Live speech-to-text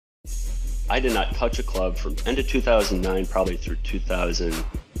I did not touch a club from end of 2009 probably through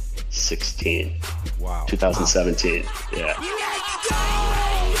 2016. Wow. 2017. Wow. Yeah.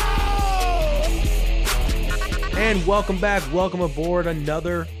 And welcome back. Welcome aboard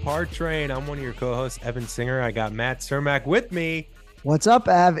another Par Train. I'm one of your co-hosts, Evan Singer. I got Matt Cermak with me. What's up,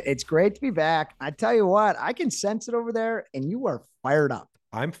 Ev? It's great to be back. I tell you what, I can sense it over there, and you are fired up.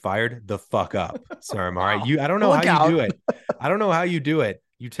 I'm fired the fuck up, Cerm. All right. Wow. I don't know Look how out. you do it. I don't know how you do it.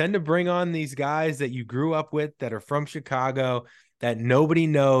 You tend to bring on these guys that you grew up with that are from Chicago that nobody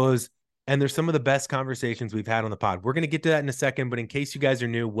knows. And there's some of the best conversations we've had on the pod. We're going to get to that in a second, but in case you guys are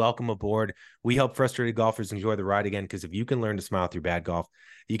new, welcome aboard. We help frustrated golfers enjoy the ride again, because if you can learn to smile through bad golf,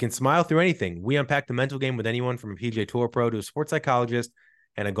 you can smile through anything. We unpack the mental game with anyone from a PGA Tour pro to a sports psychologist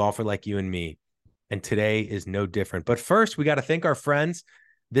and a golfer like you and me. And today is no different. But first, we got to thank our friends.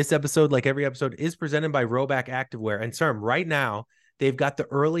 This episode, like every episode, is presented by Rhoback Activewear. And Cerm, right now, they've got the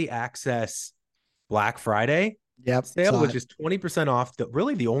early access Black Friday sale, which is 20% off.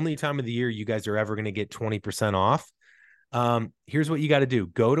 Really the only time of the year you guys are ever going to get 20% off. Here's what you got to do.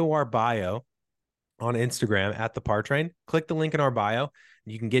 Go to our bio on Instagram at the Par Train. Click the link in our bio.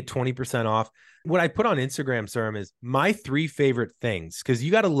 You can get 20% off. What I put on Instagram, Cerm, is my 3 favorite things, because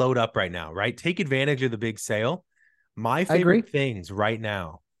you got to load up right now, right? Take advantage of the big sale. My favorite things right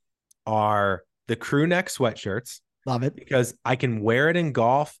now are the crew neck sweatshirts. Love it. Because I can wear it in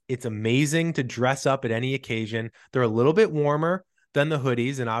golf. It's amazing to dress up at any occasion. They're a little bit warmer than the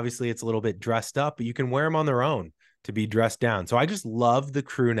hoodies, and obviously it's a little bit dressed up, but you can wear them on their own to be dressed down. So I just love the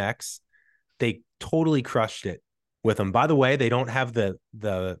crew necks. They totally crushed it with them. By the way, they don't have the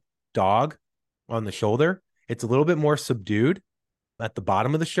dog on the shoulder. It's a little bit more subdued at the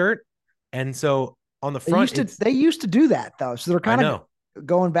bottom of the shirt. And so on the front, they used to do that though. So they're kind of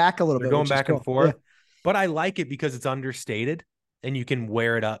going back a little bit. They're going back and forth. Yeah. But I like it because it's understated and you can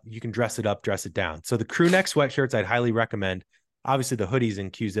wear it up. You can dress it up, dress it down. So the crew neck sweatshirts, I'd highly recommend. Obviously the hoodies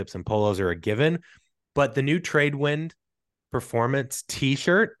and Q-zips and polos are a given, but the new Tradewind Performance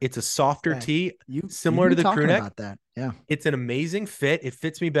t-shirt, it's a softer tee, similar to the crew neck. About that. Yeah. It's an amazing fit. It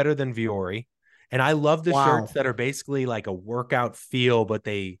fits me better than Viore. And I love the shirts that are basically like a workout feel, but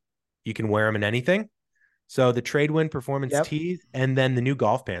you can wear them in anything. So the Tradewind Performance tees, and then the new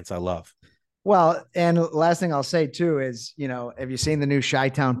golf pants I love. Well, and last thing I'll say too is, have you seen the new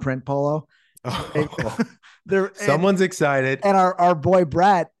Chi-Town print polo? Someone's excited. And our boy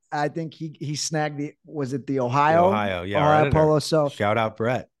Brett, I think he snagged the Ohio polo. So shout out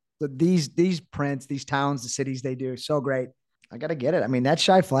Brett. So these prints, these towns, the cities, they do so great. I got to get it. I mean, that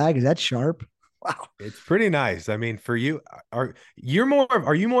Chi flag, is that sharp? Wow. It's pretty nice. I mean, for you, are you more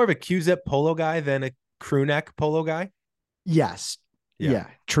of a Q-zip polo guy than a crew neck polo guy? Yes. Yeah,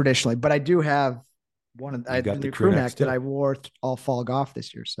 traditionally, but I do have one of the crew neck that I wore all fall golf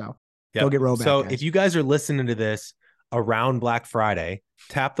this year. So go get Rhoback. So if you guys are listening to this around Black Friday,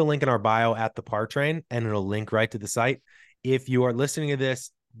 tap the link in our bio at the Par Train and it'll link right to the site. If you are listening to this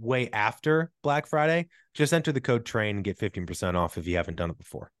way after Black Friday, just enter the code TRAIN and get 15% off if you haven't done it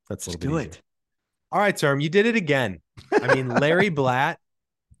before. That's a little bit easier. All right, Cerm, you did it again. I mean, Larry Blatt,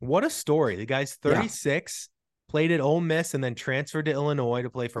 what a story. The guy's 36. Played at Ole Miss and then transferred to Illinois to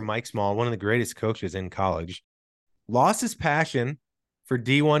play for Mike Small, one of the greatest coaches in college. Lost his passion for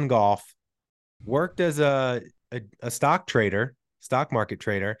D1 golf, worked as a stock market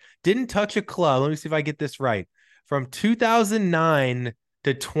trader, didn't touch a club. Let me see if I get this right. From 2009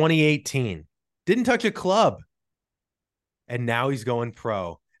 to 2018, didn't touch a club. And now he's going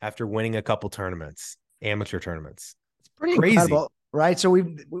pro after winning a couple tournaments, amateur tournaments. It's pretty incredible. Right. So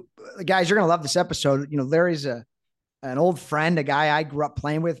guys, you're going to love this episode. Larry's an old friend, a guy I grew up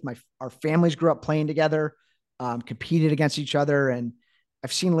playing with. Our families grew up playing together, competed against each other. And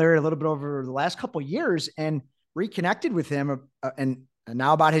I've seen Larry a little bit over the last couple of years and reconnected with him and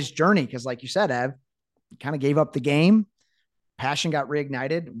now about his journey. Cause like you said, Ev, he kind of gave up the game. Passion got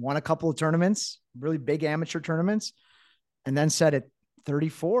reignited, won a couple of tournaments, really big amateur tournaments, and then said at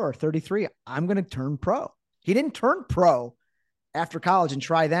 34 or 33, I'm going to turn pro. He didn't turn pro after college and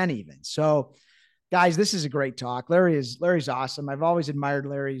try then even. So guys, this is a great talk. Larry's awesome. I've always admired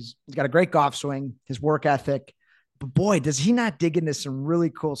Larry's. He's got a great golf swing, his work ethic, but boy, does he not dig into some really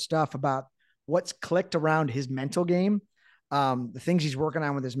cool stuff about what's clicked around his mental game. The things he's working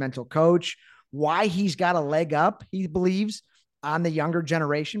on with his mental coach, why he's got a leg up, he believes, on the younger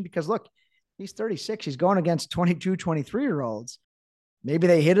generation, because look, he's 36. He's going against 22, 23-year-olds. Maybe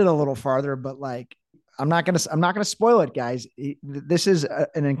they hit it a little farther, but I'm not going to spoil it, guys. This is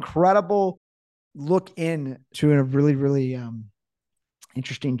an incredible look into a really, really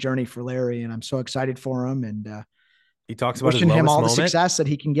interesting journey for Larry. And I'm so excited for him. And He talks about his Wishing him lowest all the moment. success that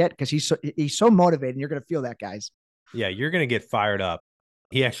he can get because he's so motivated, and you're going to feel that, guys. Yeah, you're going to get fired up.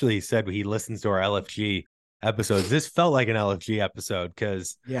 He actually said he listens to our LFG episodes. This felt like an LFG episode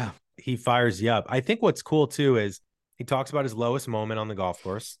because he fires you up. I think what's cool too is he talks about his lowest moment on the golf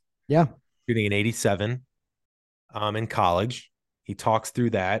course. Yeah. Shooting an 87 in college. He talks through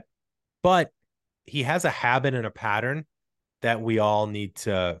that, but he has a habit and a pattern that we all need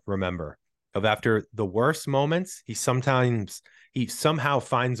to remember of after the worst moments, he somehow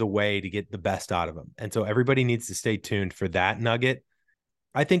finds a way to get the best out of them. And so everybody needs to stay tuned for that nugget.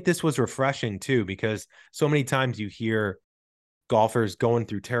 I think this was refreshing too, because so many times you hear golfers going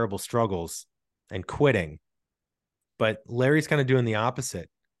through terrible struggles and quitting, but Larry's kind of doing the opposite.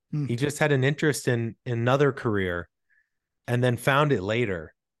 He just had an interest in another career and then found it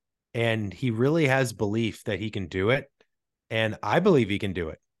later. And he really has belief that he can do it. And I believe he can do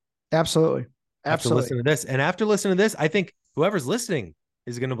it. Absolutely. After listening to this. And after listening to this, I think whoever's listening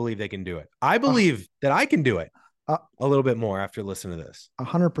is going to believe they can do it. I believe that I can do it a little bit more after listening to this.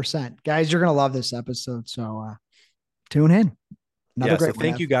 100%. Guys, you're going to love this episode. So tune in. Another great one.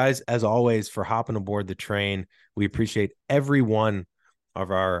 Thank you guys, as always, for hopping aboard the train. We appreciate every one of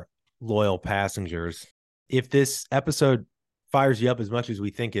our loyal passengers. If this episode fires you up as much as we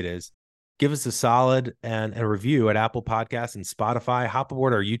think it is, give us a solid and a review at Apple Podcasts and Spotify. Hop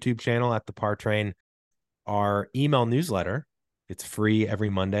aboard our YouTube channel at The Par Train, our email newsletter. It's free every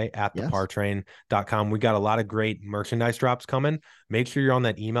Monday at thepartrain.com. We got a lot of great merchandise drops coming. Make sure you're on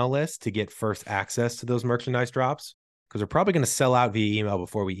that email list to get first access to those merchandise drops, because we're probably going to sell out via email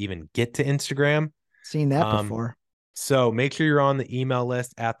before we even get to Instagram. Seen that before. So make sure you're on the email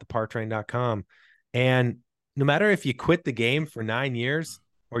list at thepartrain.com. And no matter if you quit the game for 9 years,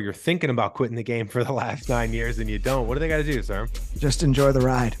 or you're thinking about quitting the game for the last 9 years and you don't, what do they got to do, sir? Just enjoy the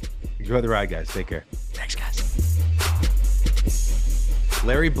ride. Enjoy the ride, guys. Take care. Thanks, guys.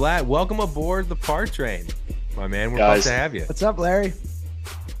 Larry Blatt, welcome aboard the Par Train. My man, we're pumped to have you. What's up, Larry?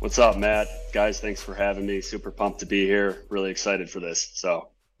 What's up, Matt? Guys, thanks for having me. Super pumped to be here. Really excited for this. So,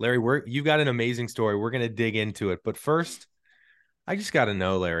 Larry, you've got an amazing story. We're going to dig into it. But first, I just got to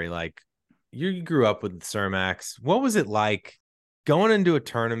know, Larry, like you grew up with the Cermacs. What was it like going into a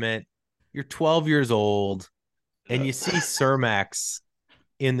tournament? You're 12 years old and you see Cermacs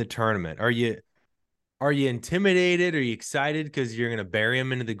in the tournament. Are you intimidated? Are you excited because you're going to bury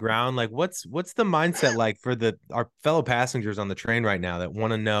them into the ground? Like what's the mindset like for our fellow passengers on the train right now that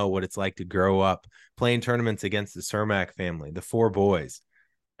want to know what it's like to grow up playing tournaments against the Cermak family, the four boys?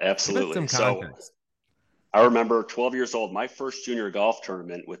 Absolutely. So I remember 12 years old, my first junior golf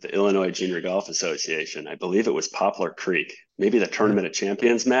tournament with the Illinois Junior Golf Association. I believe it was Poplar Creek, maybe the Tournament of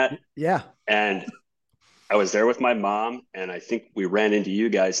Champions, Matt. Yeah. And I was there with my mom, and I think we ran into you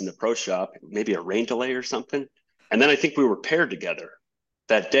guys in the pro shop, maybe a rain delay or something. And then I think we were paired together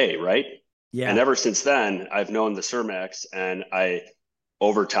that day, right? Yeah. And ever since then, I've known the Cermacs, and I,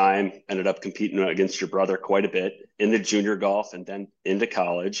 over time, ended up competing against your brother quite a bit in the junior golf and then into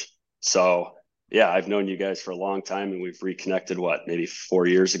college. So, yeah, I've known you guys for a long time, and we've reconnected, maybe 3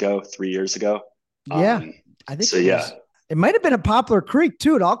 years ago? Yeah, I think so. It might have been a Poplar Creek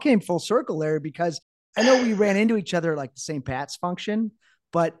too. It all came full circle, Larry, because I know we ran into each other like the St. Pat's function,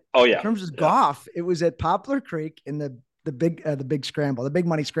 but in terms of golf, it was at Poplar Creek in the big scramble, the big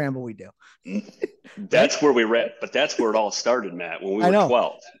money scramble we do. That's where we ran, but that's where it all started, Matt, when we were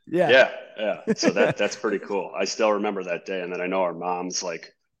 12. Yeah. So that's pretty cool. I still remember that day. And then I know our moms,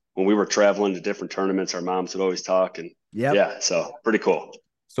 like when we were traveling to different tournaments, our moms would always talk, and so pretty cool.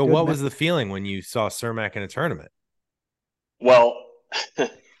 So what was the feeling when you saw Cermak in a tournament? Well,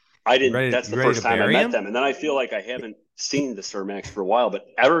 I didn't. That's the first time I met them, and then I feel like I haven't seen the Cermacs for a while. But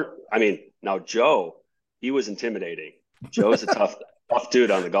now Joe, he was intimidating. Joe's a tough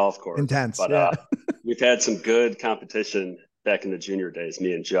dude on the golf course. Intense, but we've had some good competition back in the junior days.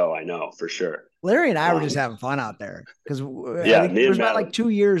 Me and Joe, I know for sure. Larry and I were just having fun out there because it was about like 2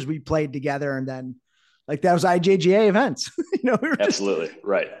 years we played together, and then like that was IJGA events. We were absolutely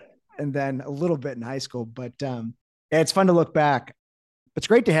right. And then a little bit in high school, but it's fun to look back. It's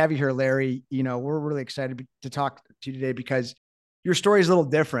great to have you here, Larry. We're really excited to talk to you today because your story is a little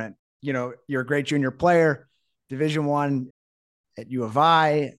different. You're a great junior player, Division I at U of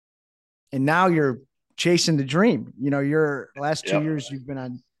I, and now you're chasing the dream. Your last 2 years you've been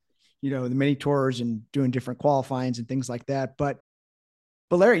on, the mini tours and doing different qualifyings and things like that. But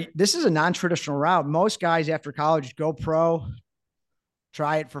Larry, this is a non-traditional route. Most guys after college go pro,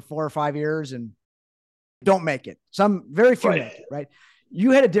 try it for 4 or 5 years and don't make it. Very few make it, right?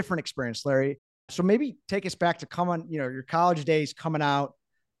 You had a different experience, Larry. So maybe take us back to your college days coming out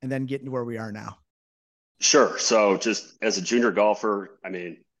and then getting to where we are now. Sure. So just as a junior golfer, I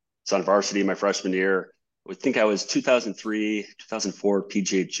mean, it's on varsity my freshman year. I think I was 2003, 2004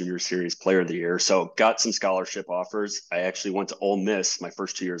 PGA Junior Series Player of the Year. So got some scholarship offers. I actually went to Ole Miss my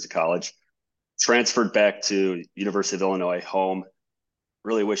first 2 years of college, transferred back to University of Illinois, home.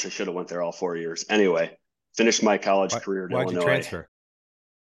 Really wish I should have went there all 4 years. Anyway, finished my college career at Why'd you Illinois. transfer?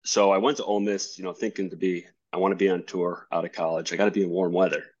 So I went to Ole Miss, thinking I want to be on tour out of college. I got to be in warm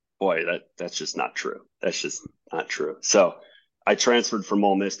weather. Boy, that's just not true. That's just not true. So I transferred from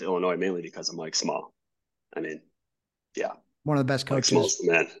Ole Miss to Illinois mainly because of Mike Small. I mean, yeah, One of the best Mike Small's coaches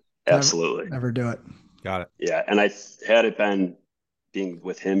the man. to Absolutely. ever do it. Got it. Yeah. And had it been being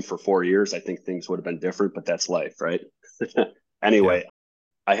with him for 4 years, I think things would have been different, but that's life, right? Anyway,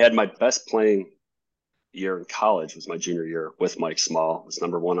 I had my best playing year in college was my junior year with Mike Small. Was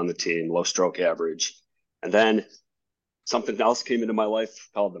number one on the team, low stroke average. And then something else came into my life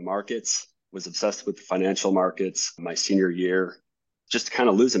called the markets. Was obsessed with the financial markets my senior year, just kind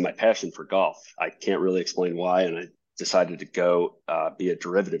of losing my passion for golf. I can't really explain why. And I decided to go be a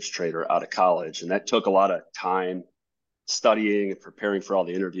derivatives trader out of college. And that took a lot of time studying and preparing for all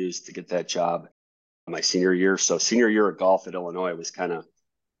the interviews to get that job my senior year. So senior year of golf at Illinois was kind of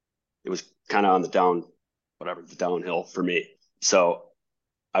on the downhill for me. So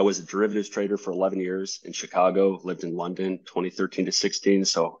I was a derivatives trader for 11 years in Chicago, lived in London 2013 to 16.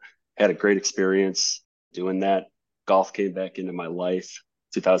 So had a great experience doing that. Golf came back into my life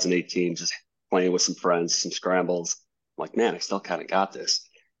 2018, just playing with some friends, some scrambles. I'm like, man, I still kind of got this.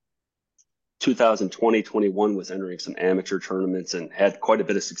 2020, 21 was entering some amateur tournaments and had quite a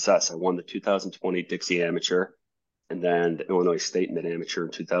bit of success. I won the 2020 Dixie Amateur and then the Illinois State Mid Amateur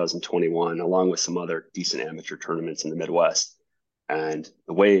in 2021, along with some other decent amateur tournaments in the Midwest. And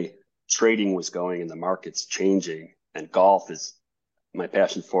the way trading was going and the market's changing, and golf is my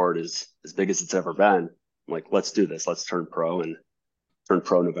passion for it is as big as it's ever been. I'm like, let's do this. Let's turn pro, and turn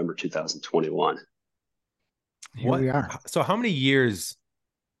pro November 2021. Here we are. So how many years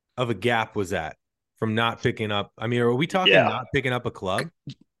of a gap was that from not picking up? I mean, are we talking not picking up a club?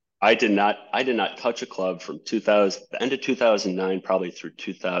 I did not touch a club from the end of 2009, probably through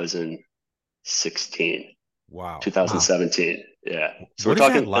 2016. Wow. 2017. Wow. Yeah. So what we're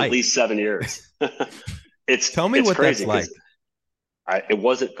talking like? At least 7 years. Tell me what crazy that's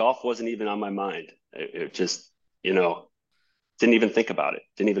like. Golf wasn't even on my mind. It just, didn't even think about it.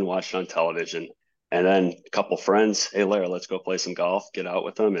 Didn't even watch it on television. And then a couple friends, hey, Larry, let's go play some golf, get out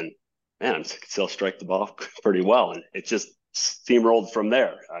with them. And man, I could still strike the ball pretty well. And it just steamrolled from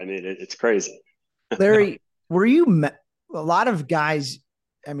there. I mean, it's crazy. Larry, were you a lot of guys?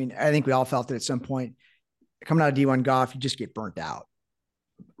 I mean, I think we all felt it at some point. Coming out of D1 golf, you just get burnt out.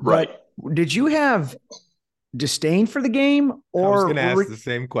 Right. But did you have disdain for the game, or I was going to ask the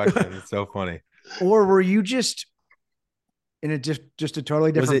same question? It's so funny. Or were you just in just a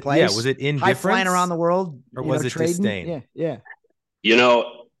totally different place? Yeah, was it indifference? High flying around the world, or was it trading? disdain? Yeah.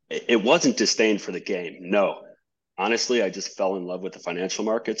 It wasn't disdain for the game. No, honestly, I just fell in love with the financial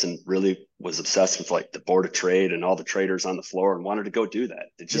markets and really was obsessed with like the board of trade and all the traders on the floor and wanted to go do that.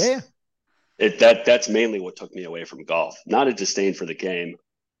 That's mainly what took me away from golf. Not a disdain for the game.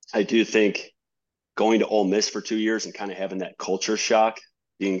 I do think going to Ole Miss for 2 years and kind of having that culture shock,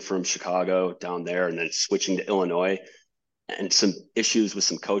 being from Chicago down there and then switching to Illinois, and some issues with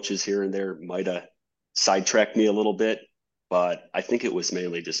some coaches here and there might have sidetracked me a little bit. But I think it was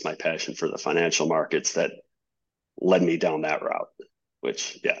mainly just my passion for the financial markets that led me down that route,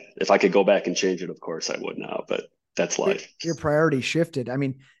 which, yeah, if I could go back and change it, of course I would now, but that's life. Your priority shifted. I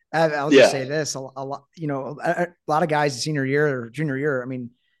mean, I'll just say this, a lot of guys senior year or junior year, I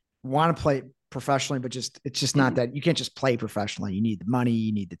mean, want to play professionally, but it's just not that. You can't just play professionally. You need the money,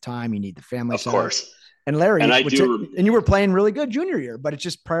 you need the time, you need the family. Of course. And Larry, and you were playing really good junior year, but it's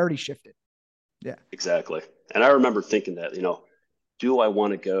just priority shifted. Yeah, exactly. And I remember thinking that, do I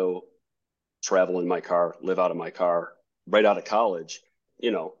want to go travel in my car, live out of my car right out of college?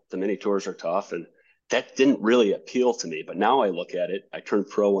 The mini tours are tough, and that didn't really appeal to me. But now I look at it, I turned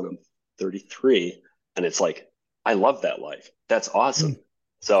pro when I'm 33, and it's like, I love that life. That's awesome.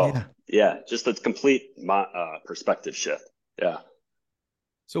 So yeah, just a complete perspective shift. Yeah.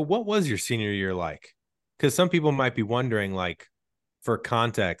 So what was your senior year like? Because some people might be wondering, like, for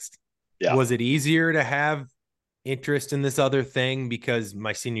context, was it easier to have interest in this other thing because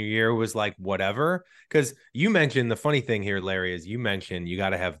my senior year was like whatever? Because you mentioned the funny thing here, Larry, is you mentioned you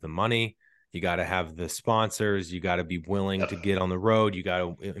got to have the money, you got to have the sponsors, you got to be willing to get on the road, you got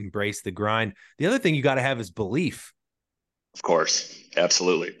to embrace the grind. The other thing you got to have is belief. Of course,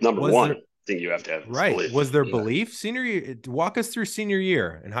 absolutely. Number one thing you have to have is belief. Was there belief senior year? Walk us through senior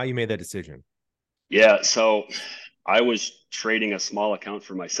year and how you made that decision. Yeah. So I was trading a small account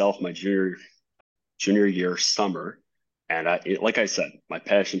for myself my junior year summer. And like I said, my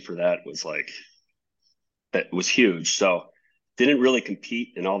passion for that was that was huge. So didn't really compete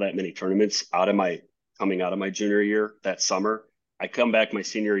in all that many tournaments coming out of my junior year that summer. I come back my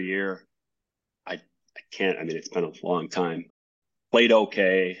senior year. I can't, I mean, it's been a long time. Played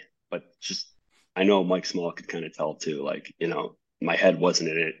okay, but just, I know Mike Small could kind of tell too, like, my head wasn't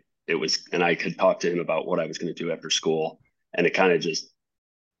in it. And I could talk to him about what I was going to do after school. And it kind of just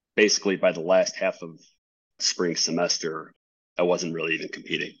basically by the last half of spring semester, I wasn't really even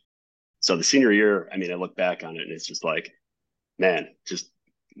competing. So the senior year, I mean, I look back on it and it's just like, man, just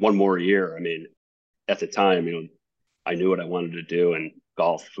one more year. I mean, at the time, I knew what I wanted to do, and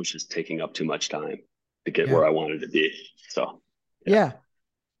golf was just taking up too much time to get Yeah. where I wanted to be. So, Yeah.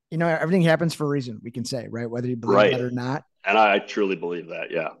 Everything happens for a reason, we can say, right? Whether you believe right. that or not. And I truly believe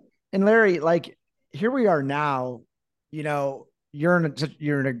that. Yeah. And Larry, like, here we are now, got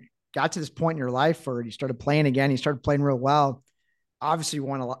to this point in your life where you started playing again. You started playing real well. Obviously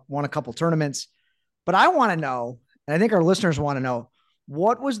won a couple tournaments, but I want to know, and I think our listeners want to know,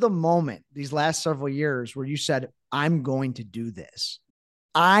 what was the moment these last several years where you said, I'm going to do this?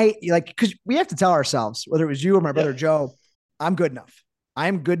 Because we have to tell ourselves, whether it was you or my brother Joe, I'm good enough.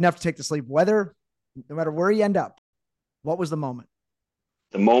 I'm good enough to take the leap, no matter where you end up. What was the moment?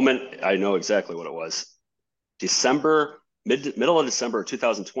 The moment, I know exactly what it was. Middle of December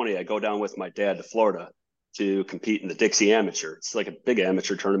 2020, I go down with my dad to Florida to compete in the Dixie Amateur. It's like a big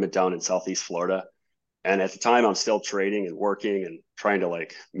amateur tournament down in Southeast Florida. And at the time, I'm still trading and working and trying to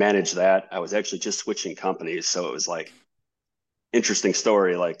manage that. I was actually just switching companies. So it was interesting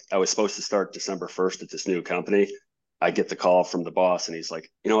story. Like, I was supposed to start December 1st at this new company. I get the call from the boss and he's like,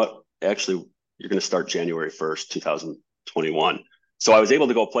 you know what? Actually, you're going to start January 1st, 2021. So I was able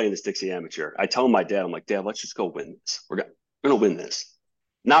to go play in this Dixie Amateur. I tell my dad, I'm like, Dad, let's just go win this. We're going to win this.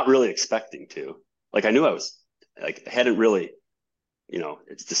 Not really expecting to. Like, I knew I was hadn't really,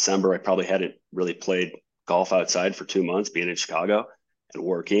 it's December. I probably hadn't really played golf outside for 2 months, being in Chicago and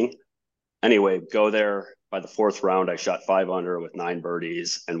working. Anyway, go there. By the fourth round, I shot 5 under with 9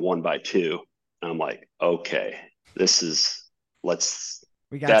 birdies and won by 2. And I'm like, okay, this is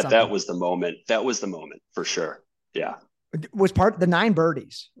We got that was the moment. That was the moment for sure. Yeah. Was part of the 9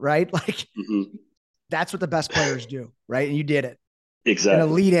 birdies, right? Mm-hmm. That's what the best players do, right? And you did it. Exactly. An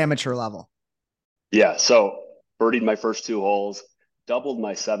elite amateur level. Yeah. So birdied my first 2 holes, doubled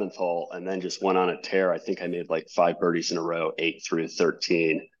my 7th hole, and then just went on a tear. I think I made 5 birdies in a row, 8 through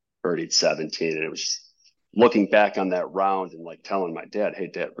 13, birdied 17. And it was just looking back on that round and telling my dad, hey,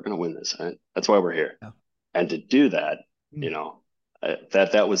 Dad, we're going to win this. Right? That's why we're here. Yeah. And to do that,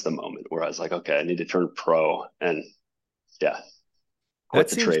 that was the moment where I was like, okay, I need to turn pro and quit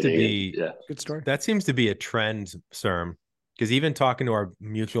the trading. Good story. That seems to be a trend, Serm, because even talking to our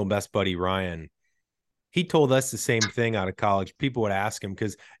mutual best buddy, Ryan, he told us the same thing out of college. People would ask him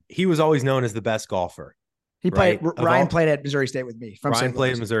because he was always known as the best golfer. Ryan played at Missouri State with me. Ryan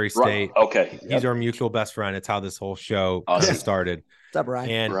played at Missouri State. Okay. He's our mutual best friend. It's how this whole show started. What's up,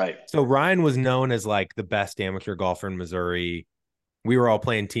 Ryan? And so Ryan was known as the best amateur golfer in Missouri. We were all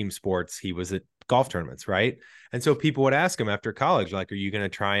playing team sports. He was at golf tournaments, right? And so people would ask him after college, are you going to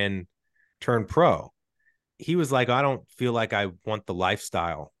try and turn pro? He was like, I don't feel like I want the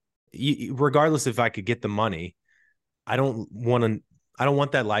lifestyle. Regardless if I could get the money, I don't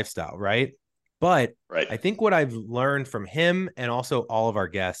want that lifestyle, right? But I think what I've learned from him and also all of our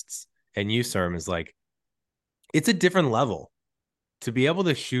guests and you, Serm, is it's a different level. To be able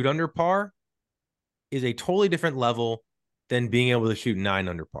to shoot under par is a totally different level than being able to shoot 9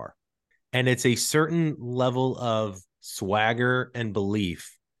 under par. And it's a certain level of swagger and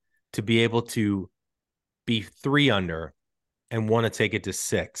belief to be able to be 3 under and want to take it to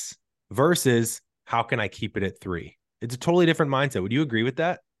 6 versus how can I keep it at 3? It's a totally different mindset. Would you agree with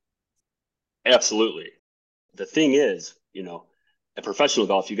that? Absolutely. The thing is, at professional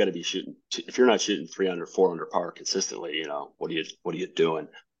golf, you got to be shooting. If you're not shooting 3 under, 4 under par consistently, what are you doing?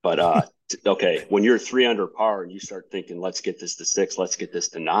 But okay, when you're 3 under par and you start thinking, let's get this to 6, let's get this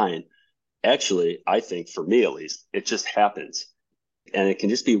to 9. Actually, I think for me at least, it just happens, and it can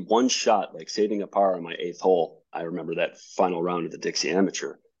just be one shot, like saving a par on my 8th hole. I remember that final round of the Dixie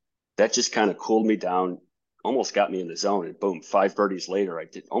Amateur. That just kind of cooled me down, almost got me in the zone, and boom, 5 birdies later, I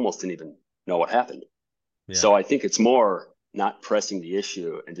almost didn't even know what happened. Yeah. So I think it's more not pressing the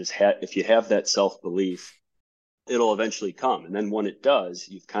issue and just if you have that self-belief, it'll eventually come. And then when it does,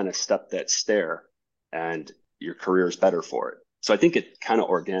 you've kind of stepped that stair and your career is better for it. So I think it kind of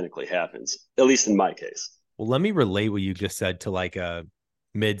organically happens, at least in my case. Well, let me relate what you just said to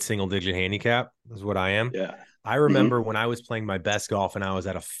mid single digit handicap is what I am. Yeah. I remember when I was playing my best golf and I was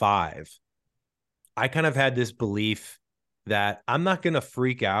at a 5, I kind of had this belief that I'm not going to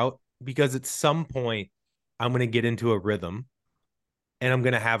freak out because at some point I'm going to get into a rhythm and I'm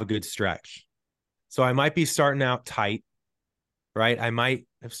going to have a good stretch. So I might be starting out tight, right? I might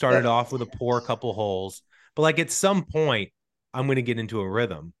have started off with a poor couple holes, but like at some point I'm going to get into a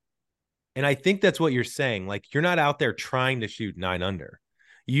rhythm. And I think that's what you're saying. Like you're not out there trying to shoot 9 under.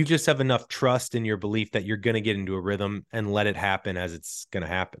 You just have enough trust in your belief that you're going to get into a rhythm and let it happen as it's going to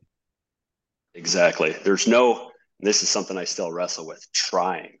happen. Exactly. This is something I still wrestle with,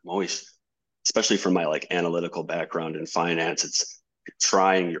 trying. I'm always, especially from my like analytical background in finance, it's you're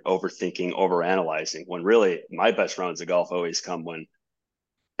trying, you're overthinking, overanalyzing, when really my best rounds of golf always come when,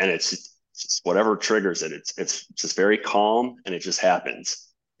 and it's just whatever triggers it. It's just very calm and it just happens.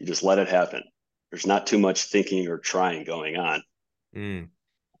 You just let it happen. There's not too much thinking or trying going on. Mm.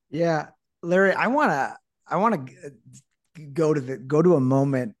 Yeah, Larry, I want to go to a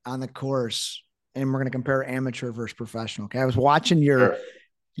moment on the course, and we're going to compare amateur versus professional. Okay, I was watching Sure.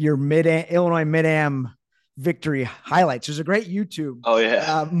 your Illinois Mid Am victory highlights. There's a great YouTube Oh yeah.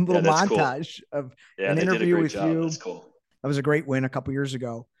 Yeah, little that's cool. montage of Yeah, an they did a interview great with job. you. That's cool. That was a great win a couple years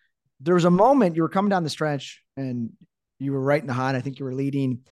ago. There was a moment you were coming down the stretch and you were right in the hot. I think you were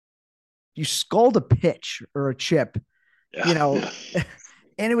leading. You sculled a pitch or a chip, Yeah. you know, Yeah.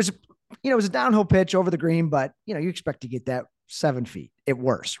 and it was a downhill pitch over the green, but you expect to get that 7 feet at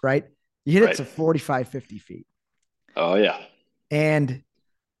worst, right? You hit it Right. to 45, 50 feet. Oh yeah. And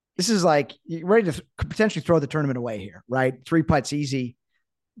this is like you're ready to potentially throw the tournament away here, right? 3 putts easy.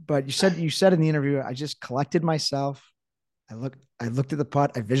 But you said in the interview, I just collected myself. I looked at the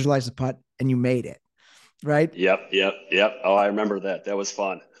putt, I visualized the putt, and you made it. Right. Yep. Oh, I remember that. That was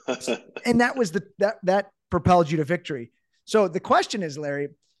fun. And that was that propelled you to victory. So the question is, Larry,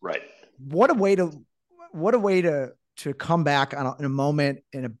 Right. what a way to come back in a moment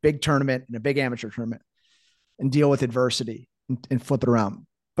in a big tournament, in a big amateur tournament, and deal with adversity and flip it around.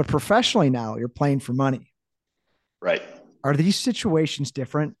 But professionally now, you're playing for money. Right. Are these situations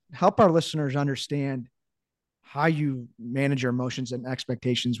different? Help our listeners understand how you manage your emotions and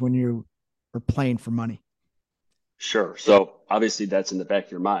expectations when you are playing for money. Sure. So obviously that's in the back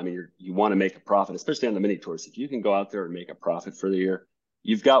of your mind. I mean, you want to make a profit, especially on the mini tours. If you can go out there and make a profit for the year,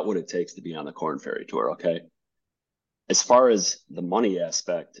 you've got what it takes to be on the Corn Ferry Tour. Okay. As far as the money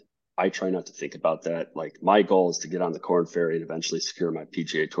aspect, I try not to think about that. Like my goal is to get on the Corn Ferry and eventually secure my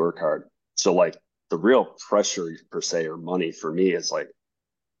PGA Tour card. So like the real pressure per se or money for me is like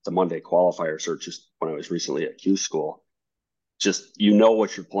the Monday qualifiers or just when I was recently at Q school. Just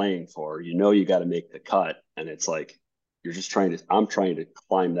what you're playing for. You got to make the cut, and it's like you're just I'm trying to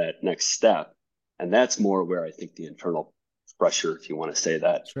climb that next step, and that's more where I think the internal pressure, if you want to say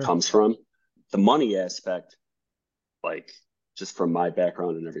that, Sure. comes from. The money aspect, like just from my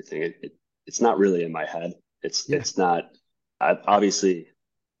background and everything, it's not really in my head. It's not. Obviously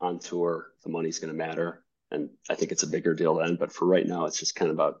on tour the money's going to matter, and I think it's a bigger deal then. But for right now, it's just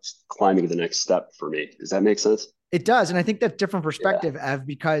kind of about climbing the next step for me. Does that make sense? It does, and I think that's different Yeah. perspective, Ev,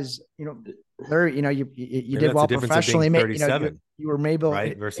 because Larry, you did that's well the difference of being professionally. 37, You were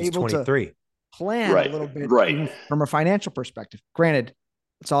right, versus able to 23. plan a Right. little bit, Right. even from a financial perspective. Granted,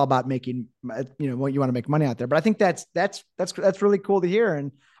 it's all about making what you want to make money out there, but I think that's really cool to hear,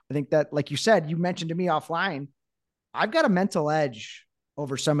 and I think that, like you said, you mentioned to me offline, I've got a mental edge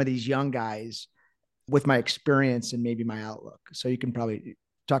over some of these young guys with my experience and maybe my outlook. So you can probably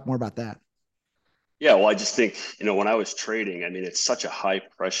talk more about that. Yeah, well, I just think, when I was trading, I mean, it's such a high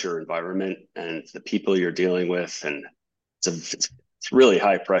pressure environment and the people you're dealing with, and it's really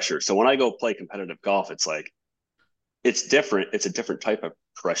high pressure. So when I go play competitive golf, it's like, it's different. It's a different type of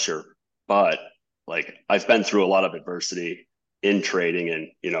pressure, but like I've been through a lot of adversity in trading and,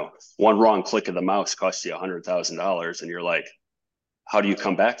 one wrong click of the mouse costs you $100,000 and you're like, how do you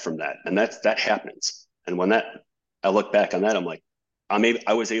come back from that? And that happens. And I look back on that, I'm like,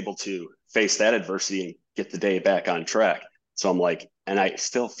 I was able to face that adversity and get the day back on track. So I'm like, and I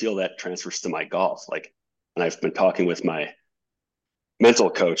still feel that transfers to my golf. Like, and I've been talking with my mental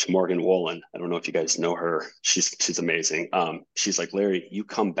coach, Morgan Wolin. I don't know if you guys know her. She's amazing. She's like, Larry, you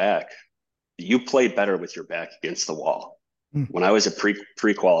come back, you played better with your back against the wall. Mm. When I was a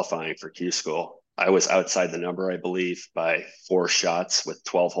pre-qualifying for Q school, I was outside the number, I believe, by 4 shots with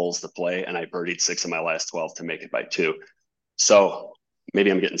 12 holes to play, and I birdied 6 of my last 12 to make it by 2. So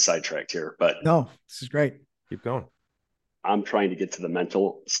maybe I'm getting sidetracked here, but No, this is great. Keep going. I'm trying to get to the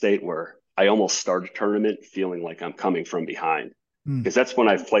mental state where I almost start a tournament feeling like I'm coming from behind, because that's when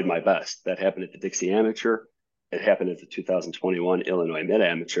I've played my best. That happened at the Dixie Amateur. it happened at the 2021 Illinois Mid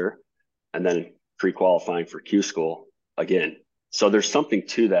Amateur, and then pre-qualifying for Q School again. So there's something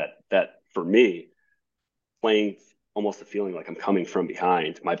to that for me, playing almost a feeling like I'm coming from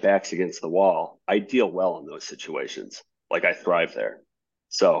behind, my back's against the wall. I deal well in those situations. Like I thrive there.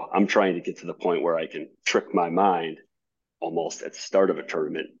 So I'm trying to get to the point where I can trick my mind almost at the start of a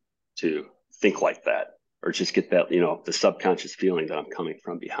tournament to think like that, or just get that, the subconscious feeling that I'm coming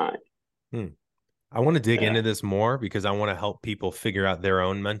from behind. I want to dig into this more because I want to help people figure out their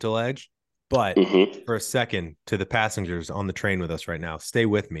own mental edge. But for a second, to the passengers on the train with us right now, stay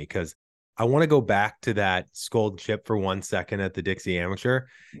with me because I want to go back to that Scold Chip for 1 second at the Dixie Amateur.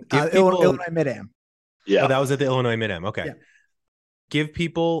 Illinois Mid-Am. Yeah. Oh, that was at the Illinois Mid-Am. Okay. Yeah. Give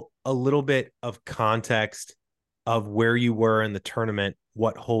people a little bit of context of where you were in the tournament,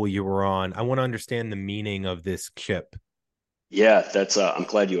 what hole you were on. I want to understand the meaning of this chip. Yeah, that's I'm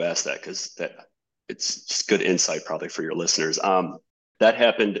glad you asked that because it's just good insight probably for your listeners. That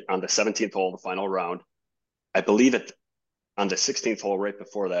happened on the 17th hole, the final round. I believe on the 16th hole, right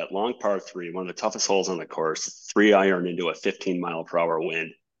before that, long par 3, one of the toughest holes on the course, 3-iron into a 15-mile-per-hour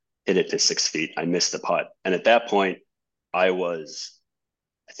wind, hit it to 6 feet. I missed the putt. And at that point, I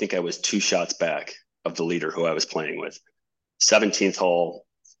think I was 2 shots back of the leader who I was playing with. 17th hole,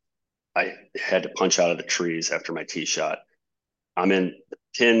 I had to punch out of the trees after my tee shot. The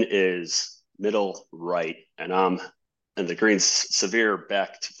pin is middle right, and the green's severe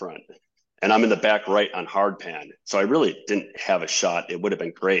back to front. And I'm in the back right on hard pan. So I really didn't have a shot. It would have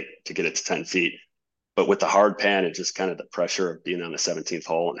been great to get it to 10 feet. But with the hard pan and just kind of the pressure of being on the 17th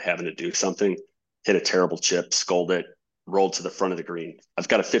hole and having to do something, hit a terrible chip, scold it, rolled to the front of the green. I've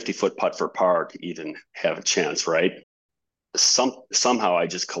got a 50-foot putt for par to even have a chance, right? Somehow I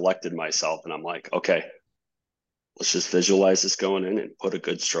just collected myself and I'm like, okay, let's just visualize this going in and put a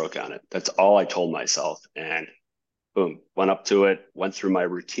good stroke on it. That's all I told myself. And boom, went up to it, went through my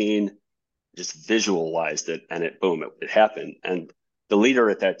routine, just visualized it, and it happened. And the leader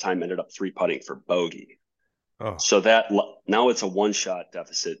at that time ended up 3-putting for bogey. Oh. So that now it's a 1-shot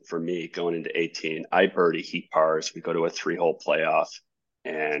deficit for me going into 18. I birdie, he pars. We go to a 3-hole playoff,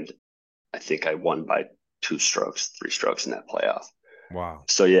 and I think I won by 3 strokes in that playoff. Wow.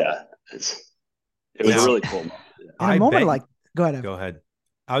 So yeah, it was a really cool moment. In a moment like, go ahead. Go ahead.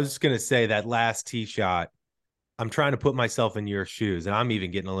 I was just gonna say that last tee shot. I'm trying to put myself in your shoes, and I'm even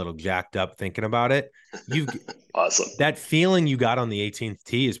getting a little jacked up thinking about it. Awesome. That feeling you got on the 18th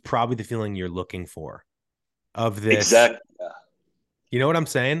tee is probably the feeling you're looking for of this. Exactly. Yeah. You know what I'm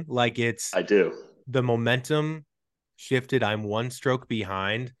saying? Like I do. The momentum shifted. I'm 1 stroke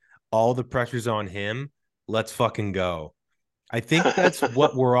behind. All the pressure's on him. Let's fucking go. I think that's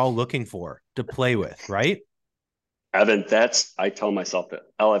what we're all looking for to play with, right? Evan, I tell myself that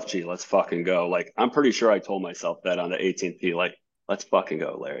LFG, let's fucking go. Like, I'm pretty sure I told myself that on the 18th tee, like, let's fucking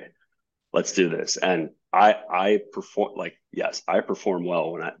go, Larry. Let's do this. And I perform yes, I perform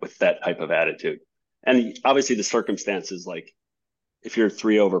well with that type of attitude. And obviously the circumstances, like if you're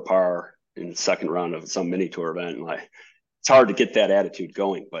 3 over par in the second round of some mini tour event, like it's hard to get that attitude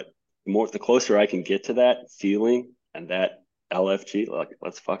going, but the closer I can get to that feeling and that LFG, like,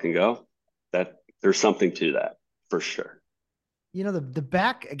 let's fucking go, that there's something to that. For sure. The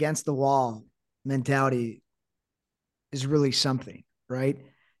back against the wall mentality is really something, right?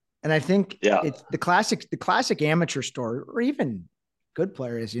 And I think it's the classic amateur story, or even good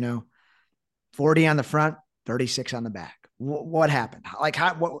players, 40 on the front, 36 on the back. What happened? Like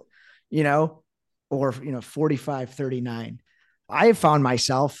or 45, 39. I have found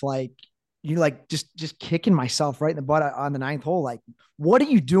myself just kicking myself right in the butt on the 9th hole. Like, what are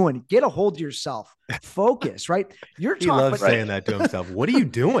you doing? Get a hold of yourself. Focus, right? He loves saying that to himself. What are you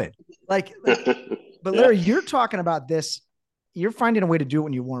doing? But Larry, you're talking about this. You're finding a way to do it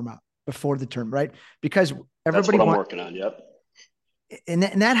when you warm up before the term, right? Because everybody I'm working on. Yep. And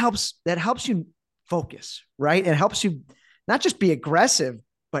that helps you focus, right? It helps you not just be aggressive,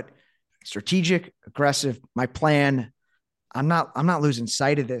 but strategic, aggressive. My plan. I'm not losing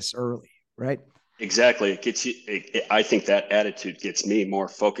sight of this early. Right. Exactly. It gets you. I think that attitude gets me more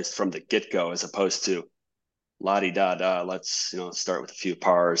focused from the get-go as opposed to la-di-da-da. Let's start with a few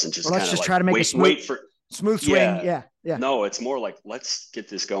pars and just try to make a smooth swing. Yeah. No, it's more like let's get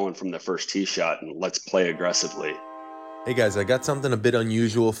this going from the first tee shot and let's play aggressively. Hey guys, I got something a bit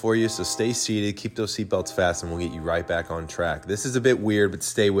unusual for you, so stay seated, keep those seatbelts fast, and we'll get you right back on track. This is a bit weird, but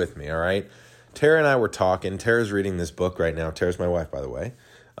stay with me, all right? Tara and I were talking. Tara's reading this book right now. Tara's my wife, by the way.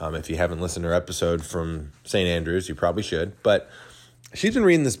 If you haven't listened to her episode from St. Andrews, you probably should. But she's been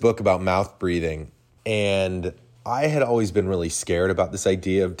reading this book about mouth breathing, and I had always been really scared about this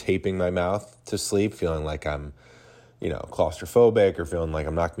idea of taping my mouth to sleep, feeling like I'm, claustrophobic or feeling like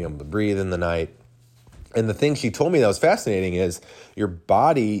I'm not going to be able to breathe in the night. And the thing she told me that was fascinating is your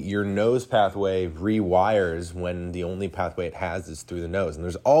body, your nose pathway rewires when the only pathway it has is through the nose. And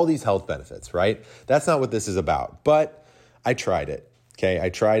there's all these health benefits, right? That's not what this is about. But I tried it, okay? I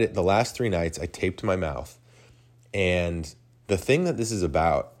tried it the last 3 nights. I taped my mouth. And the thing that this is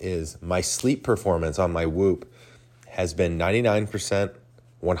about is my sleep performance on my Whoop has been 99%,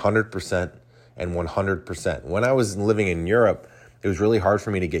 100%, and 100%. When I was living in Europe, it was really hard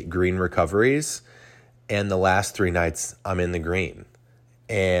for me to get green recoveries. And the last 3 nights, I'm in the green.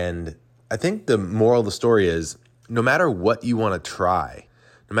 And I think the moral of the story is no matter what you want to try,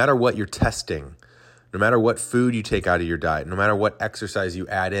 no matter what you're testing, no matter what food you take out of your diet, no matter what exercise you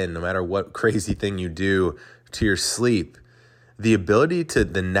add in, no matter what crazy thing you do to your sleep, the ability to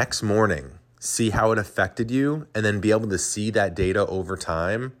the next morning see how it affected you and then be able to see that data over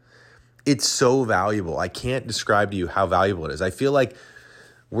time, it's so valuable. I can't describe to you how valuable it is. I feel like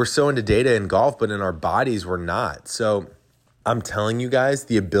we're so into data in golf, but in our bodies, we're not. So I'm telling you guys,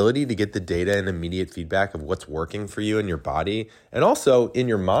 the ability to get the data and immediate feedback of what's working for you in your body and also in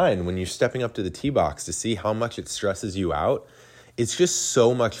your mind when you're stepping up to the tee box to see how much it stresses you out, it's just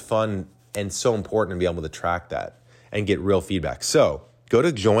so much fun and so important to be able to track that and get real feedback. So go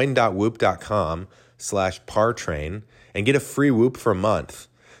to join.whoop.com/partrain and get a free Whoop for a month.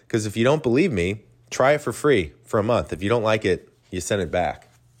 Because if you don't believe me, try it for free for a month. If you don't like it, you send it back.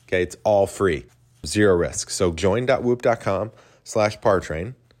 Okay, it's all free, 0 risk. So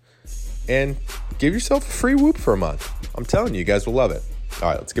join.whoop.com/partrain and give yourself a free Whoop for a month. I'm telling you, you guys will love it. All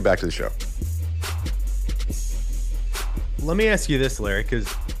right, let's get back to the show. Let me ask you this, Larry,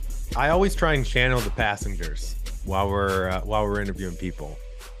 because I always try and channel the passengers while we're interviewing people.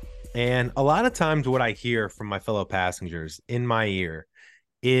 And a lot of times what I hear from my fellow passengers in my ear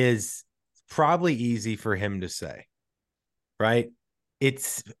is probably easy for him to say, right?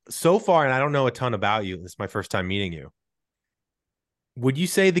 It's so far, and I don't know a ton about you. This is my first time meeting you. Would you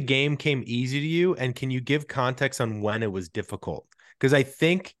say the game came easy to you? And can you give context on when it was difficult? Because I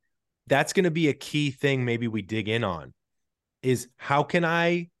think that's going to be a key thing maybe we dig in on is how can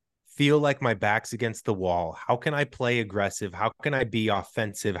I feel like my back's against the wall? How can I play aggressive? How can I be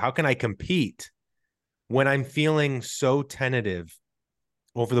offensive? How can I compete when I'm feeling so tentative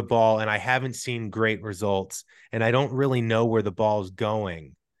over the ball and I haven't seen great results and I don't really know where the ball's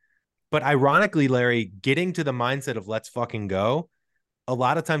going? But ironically, Larry, getting to the mindset of let's fucking go a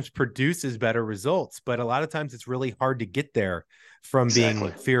lot of times produces better results, but a lot of times it's really hard to get there from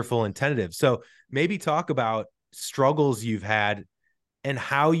being fearful and tentative. So maybe talk about struggles you've had and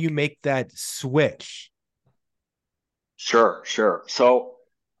how you make that switch. Sure. So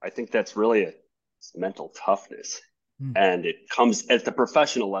I think that's really a mental toughness. And it comes at the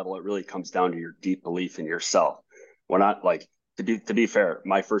professional level, it really comes down to your deep belief in yourself. We're not like, to be fair,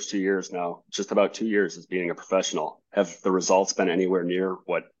 my first 2 years now, just about 2 years as being a professional, have the results been anywhere near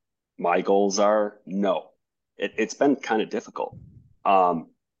what my goals are? No, it's been kind of difficult.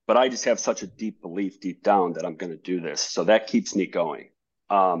 But I just have such a deep belief deep down that I'm going to do this. So that keeps me going.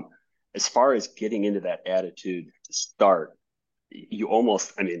 As far as getting into that attitude to start, you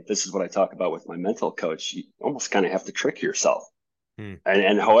almost, I mean, this is what I talk about with my mental coach. You almost kind of have to trick yourself.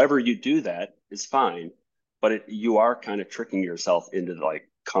 And however you do that is fine, but you are kind of tricking yourself into like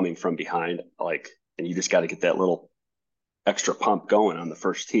coming from behind, like, and you just got to get that little extra pump going on the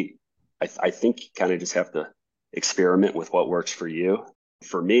first tee. I think you kind of just have to experiment with what works for you.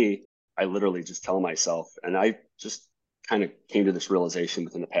 For me, I literally just tell myself, and I just kind of came to this realization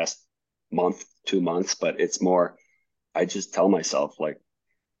within the past month, 2 months, but it's more, I just tell myself like,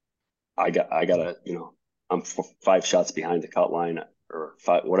 I gotta, I'm 5 shots behind the cut line or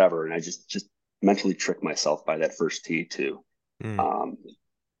 5, whatever. And I just mentally trick myself by that first tee to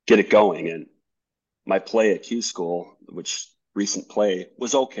get it going. And my play at Q school, which recent play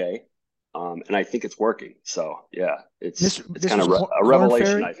was okay. And I think it's working. So yeah, it's kind of a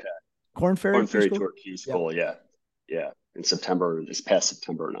revelation I've had. Corn Ferry Tour Q school. Yep. Yeah. In September, this past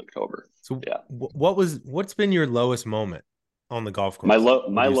September and October. So yeah. What's been your lowest moment on the golf course? My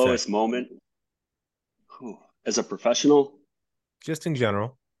lowest moment as a professional? Just in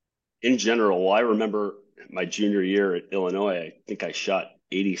general. In general, well, I remember my junior year at Illinois, I think I shot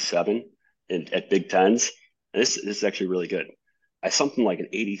 87 at Big Tens. And this is actually really good. I something like an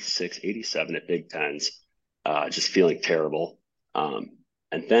 86, 87 at Big Tens, just feeling terrible. And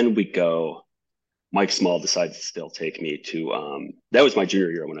then Mike Small decided to still take me to, that was my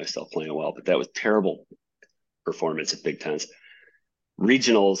junior year when I was still playing well, but that was terrible performance at Big Tens.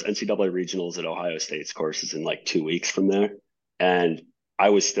 regionals, NCAA regionals at Ohio State's course is in like 2 weeks from there. And I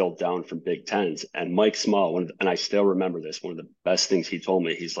was still down from Big Tens. And Mike Small, and I still remember this, one of the best things he told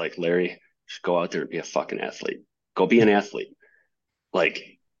me, he's like, Larry, just go out there and be a fucking athlete. Go be an athlete. Like,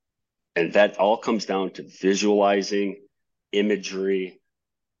 and that all comes down to visualizing, imagery,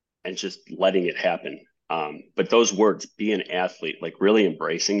 and just letting it happen. But those words, be an athlete, like really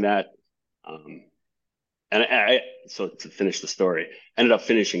embracing that. And so to finish the story, ended up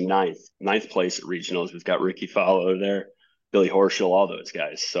finishing ninth place at regionals. We've got Ricky Fowler there, Billy Horschel, all those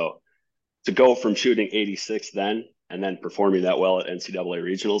guys. So to go from shooting 86 then and then performing that well at NCAA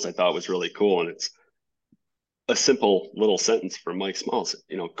regionals, I thought was really cool. And it's a simple little sentence from Mike Smalls,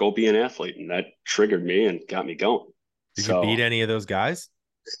 go be an athlete. And that triggered me and got me going. Did you beat any of those guys?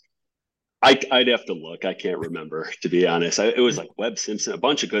 I'd have to look. I can't remember, to be honest. It was like Webb Simpson, a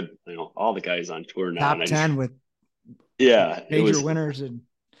bunch of good, all the guys on tour now. Top 10 with major winners. And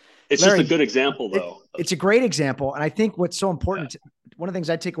it's Larry, just a good example, though. It's a great example. And I think what's so important, one of the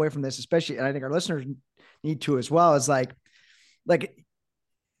things I take away from this, especially, and I think our listeners need to as well, is like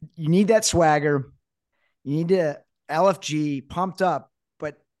you need that swagger. You need to LFG pumped up,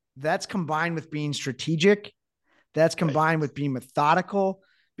 but that's combined with being strategic. That's combined with being methodical,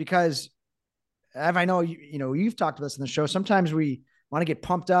 because I know, you've talked about this in the show. Sometimes we want to get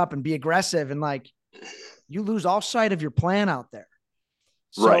pumped up and be aggressive, and like you lose all sight of your plan out there.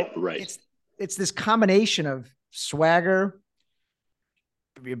 So right. It's this combination of swagger,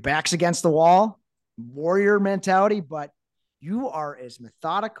 your back's against the wall, warrior mentality, but you are as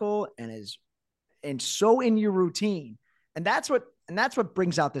methodical and so in your routine. And that's what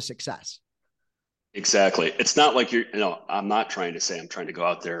brings out the success. Exactly. It's not like I'm not trying to say I'm trying to go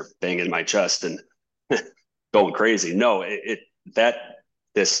out there banging my chest and going crazy. No,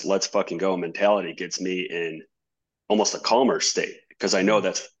 this let's fucking go mentality gets me in almost a calmer state, because I know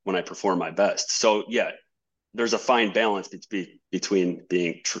that's when I perform my best. So yeah, there's a fine balance between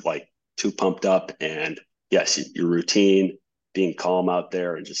being too pumped up and yes, your routine, being calm out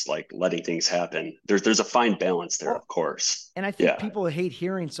there and just like letting things happen. There's a fine balance there, of course. And I think people hate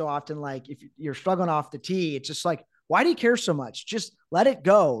hearing so often, like if you're struggling off the tee, it's just like, why do you care so much? Just let it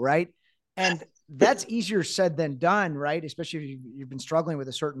go. Right. And that's easier said than done. Right. Especially if you've been struggling with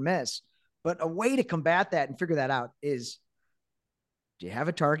a certain miss, but a way to combat that and figure that out is, do you have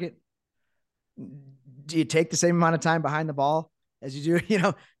a target? Do you take the same amount of time behind the ball as you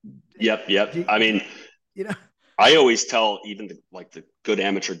do, Yep. I mean, I always tell even the good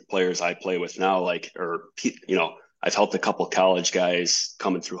amateur players I play with now, I've helped a couple of college guys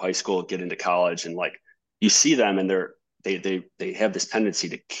coming through high school get into college, and like you see them and they have this tendency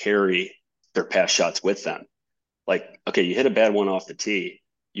to carry their past shots with them. Like, okay, you hit a bad one off the tee,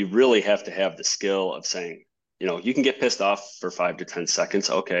 you really have to have the skill of saying, you can get pissed off for 5 to 10 seconds,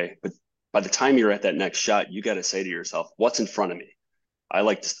 okay, but by the time you're at that next shot, you got to say to yourself, what's in front of me?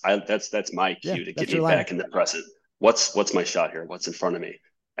 That's my cue to get me back in the present. What's my shot here? What's in front of me?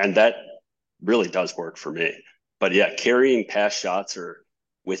 And that really does work for me. But yeah, carrying past shots or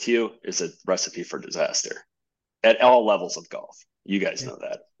with you is a recipe for disaster at all levels of golf. You guys know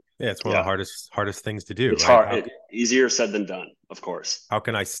that. Yeah, it's one of the hardest things to do. It's hard. Easier said than done, of course. How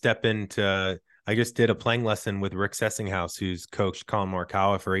can I step into? I just did a playing lesson with Rick Sessinghaus, who's coached Colin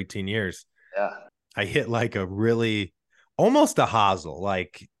Morikawa for 18 years. Yeah, I hit like a really almost a hosel,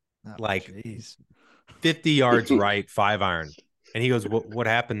 like 50 yards right, 5-iron. And he goes, what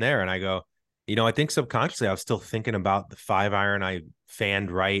happened there? And I go, I think subconsciously I was still thinking about the 5-iron I fanned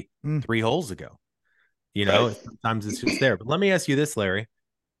right 3 holes ago. Sometimes it's just there. But let me ask you this, Larry.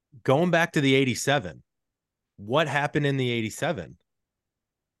 Going back to the 87, what happened in the 87?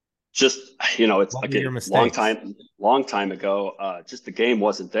 Just, it's like a long time ago. Just the game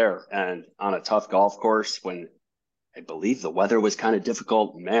wasn't there. And on a tough golf course, when I believe the weather was kind of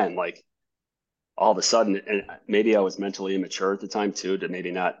difficult, man, like all of a sudden, and maybe I was mentally immature at the time too, to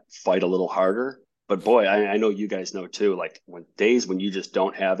maybe not fight a little harder. But boy, I know you guys know too, like when you just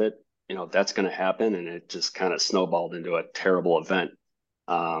don't have it, that's going to happen. And it just kind of snowballed into a terrible event.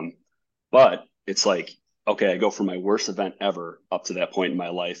 But it's like, okay, I go from my worst event ever up to that point in my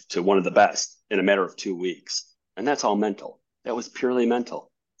life to one of the best in a matter of 2 weeks. And that's all mental. That was purely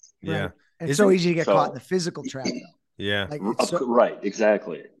mental. Yeah. Right. It's so easy to get caught in the physical trap though. Yeah. Right.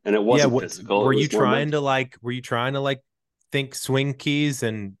 Exactly. And it wasn't physical. Were you trying to think swing keys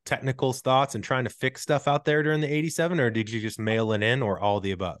and technical thoughts and trying to fix stuff out there during the 87, or did you just mail it in, or all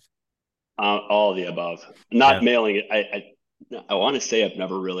the above? All the above. Not mailing it. I want to say I've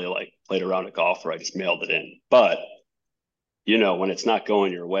never really played around at golf where I just mailed it in, but when it's not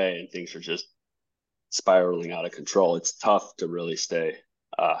going your way and things are just spiraling out of control, it's tough to really stay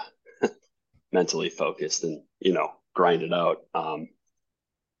mentally focused and, grind it out.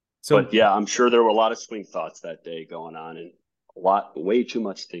 But yeah, I'm sure there were a lot of swing thoughts that day going on, and way too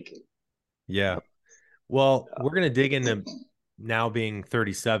much thinking. Yeah. Well, we're going to dig into now being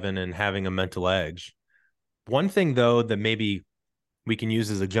 37 and having a mental edge. One thing, though, that maybe we can use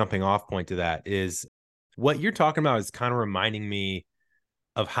as a jumping off point to that is what you're talking about is kind of reminding me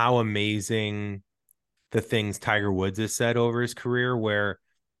of how amazing the things Tiger Woods has said over his career, where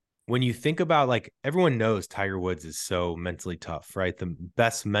when you think about, like, everyone knows Tiger Woods is so mentally tough, right? The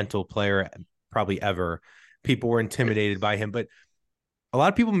best mental player probably ever. People were intimidated by him, but a lot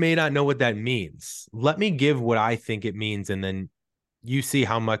of people may not know what that means. Let me give what I think it means, and then you see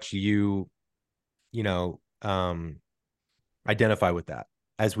how much you identify with that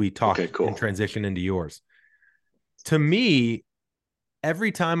as we talk and transition into yours. To me,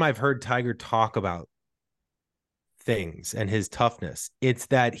 every time I've heard Tiger talk about things and his toughness, it's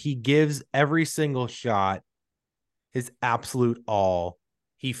that he gives every single shot his absolute all.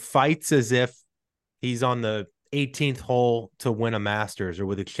 He fights as if he's on the 18th hole to win a Masters, or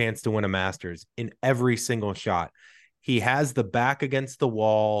with a chance to win a Masters, in every single shot. He has the back against the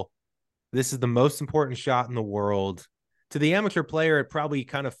wall. This is the most important shot in the world. To the amateur player, it probably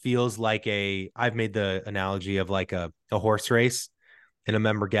kind of feels like I've made the analogy of like a horse race in a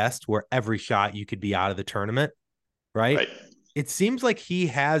member guest, where every shot you could be out of the tournament, right? It seems like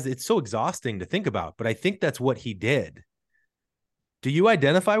it's so exhausting to think about, but I think that's what he did. Do you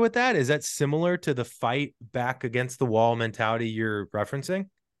identify with that? Is that similar to the fight back against the wall mentality you're referencing?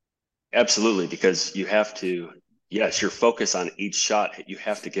 Absolutely, because you have to, yes, your focus on each shot, you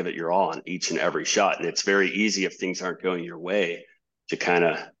have to give it your all on each and every shot. And it's very easy, if things aren't going your way, to kind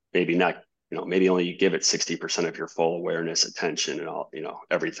of maybe not, maybe only you give it 60% of your full awareness, attention, and all,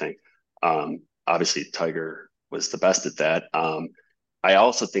 everything. Obviously, Tiger was the best at that. I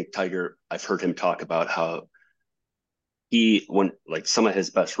also think Tiger, I've heard him talk about how when like some of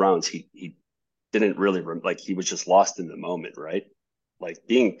his best rounds, he didn't really he was just lost in the moment, right? Like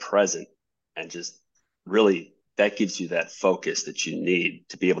being present and just really, that gives you that focus that you need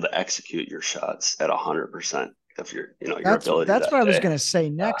to be able to execute your shots at 100% of your ability. That's what I was going to say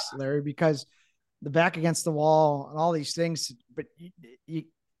next, Larry, because the back against the wall and all these things, but you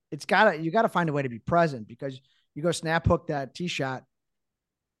got to find a way to be present, because you go snap hook that tee shot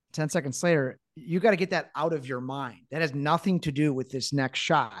 10 seconds later, you got to get that out of your mind. That has nothing to do with this next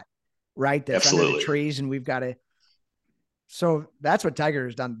shot, right? That's Absolutely. Under the trees, and we've got to. So that's what Tiger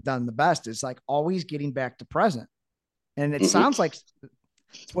has done the best, is like always getting back to present. And it sounds like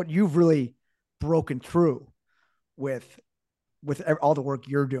it's what you've really broken through with all the work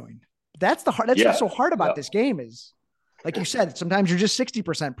you're doing. That's the hard. That's what's so hard about this game is, like you said, sometimes you're just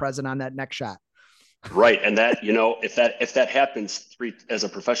 60% present on that next shot. Right. And that, if that happens as a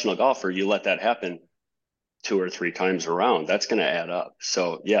professional golfer, you let that happen 2 or 3 times around, that's going to add up.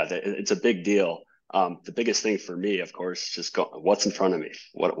 So yeah, it's a big deal. The biggest thing for me, of course, just what's in front of me?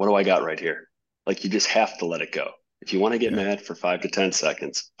 What do I got right here? Like, you just have to let it go. If you want to get mad for 5 to 10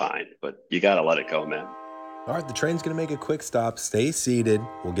 seconds, fine, but you got to let it go, man. All right, the train's going to make a quick stop. Stay seated.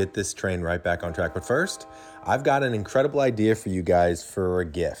 We'll get this train right back on track. But first, I've got an incredible idea for you guys for a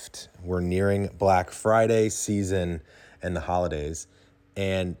gift. We're nearing Black Friday season and the holidays,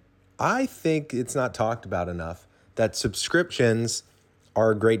 and I think it's not talked about enough that subscriptions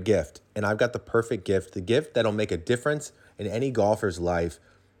are a great gift. And I've got the perfect gift, the gift that'll make a difference in any golfer's life,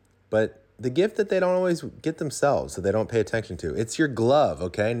 but the gift that they don't always get themselves, so they don't pay attention to. It's your glove,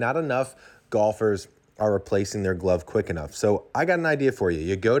 okay? Not enough golfers are replacing their glove quick enough. So I got an idea for you.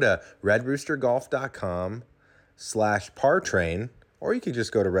 You go to redroostergolf.com/partrain, or you could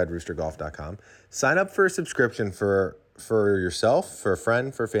just go to redroostergolf.com. Sign up for a subscription for yourself, for a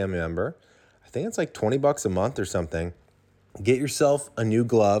friend, for a family member. I think it's like $20 a month or something. Get yourself a new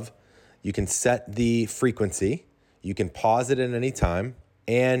glove. You can set the frequency. You can pause it at any time.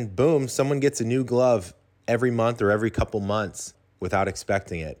 And boom, someone gets a new glove every month or every couple months without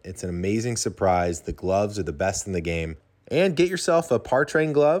expecting it. It's an amazing surprise. The gloves are the best in the game. And get yourself a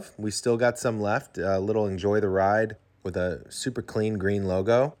Partrain glove. We still got some left. A little Enjoy the Ride with a super clean green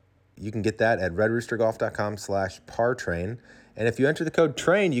logo. You can get that at redroostergolf.com/partrain. And if you enter the code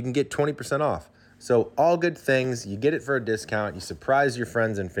TRAIN, you can get 20% off. So all good things. You get it for a discount. You surprise your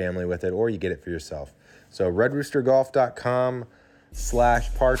friends and family with it, or you get it for yourself. So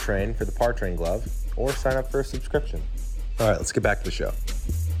redroostergolf.com/partrain for the Partrain glove, or sign up for a subscription. All right, let's get back to the show.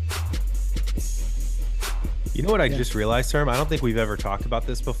 You know what I just realized, Herm? I don't think we've ever talked about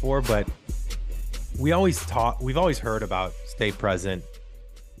this before, but we've always heard about stay present,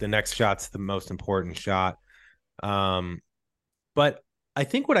 the next shot's the most important shot. But I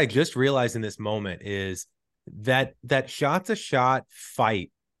think what I just realized in this moment is that shot's a shot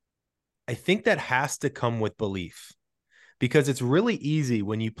fight. I think that has to come with belief, because it's really easy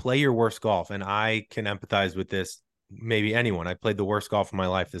when you play your worst golf. And I can empathize with this. Maybe anyone. I played the worst golf of my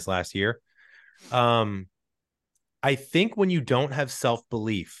life this last year. I think when you don't have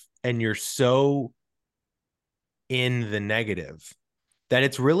self-belief and you're so in the negative, that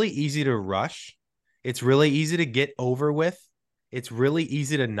it's really easy to rush. It's really easy to get over with. It's really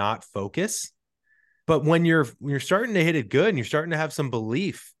easy to not focus. But when you're starting to hit it good and you're starting to have some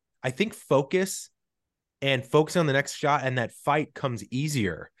belief, I think focus on the next shot and that fight comes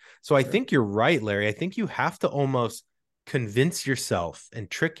easier. So I think you're right, Larry. I think you have to almost convince yourself and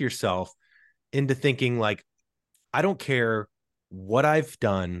trick yourself into thinking like, I don't care what I've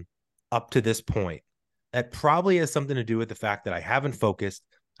done up to this point. That probably has something to do with the fact that I haven't focused,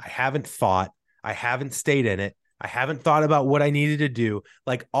 I haven't fought, I haven't stayed in it, I haven't thought about what I needed to do.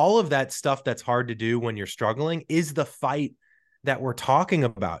 Like all of that stuff that's hard to do when you're struggling is the fight that we're talking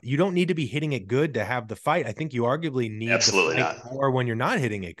about. You don't need to be hitting it good to have the fight. I think you arguably need Absolutely the fight not. more when you're not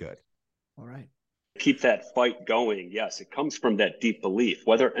hitting it good. All right. Keep that fight going. Yes, it comes from that deep belief.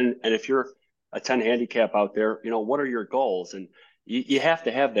 And if you're a 10 handicap out there, what are your goals? And you have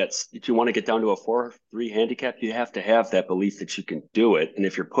to have that. If you want to get down to a 4-3 handicap, you have to have that belief that you can do it. And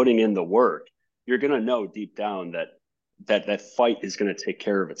if you're putting in the work, you're going to know deep down that fight is going to take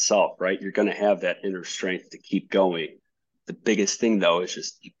care of itself, right? You're going to have that inner strength to keep going. The biggest thing though is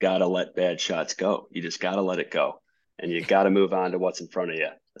just you got to let bad shots go. You just got to let it go, and you got to move on to what's in front of you.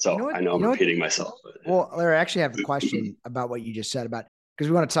 So I know I'm repeating myself. Well, Larry, I actually have a question about what you just said about, because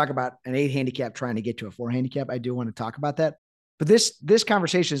we want to talk about an 8 handicap trying to get to a 4 handicap. I do want to talk about that. But this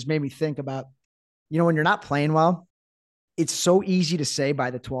conversation has made me think about, when you're not playing well, it's so easy to say by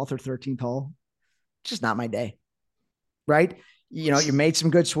the 12th or 13th hole, it's just not my day, right? You made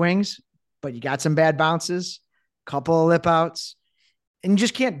some good swings, but you got some bad bounces, couple of lip outs, and you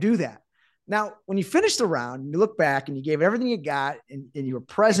just can't do that. Now, when you finish the round, you look back and you gave everything you got and you were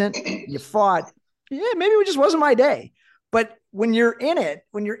present, you fought, maybe it just wasn't my day. But when you're in it,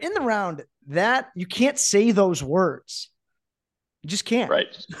 when you're in the round, that you can't say those words. You just can't.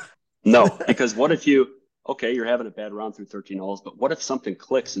 Right. No, because what if you're having a bad round through 13 holes, but what if something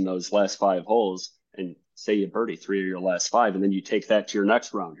clicks in those last 5 holes and say you birdie 3 of your last 5, and then you take that to your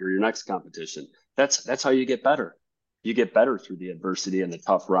next round or your next competition? That's how you get better. You get better through the adversity and the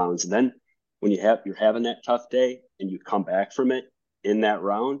tough rounds. And then when you're having that tough day and you come back from it in that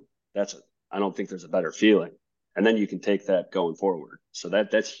round, I don't think there's a better feeling. And then you can take that going forward. So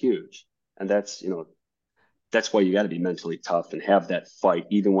that's huge. And that's why you got to be mentally tough and have that fight,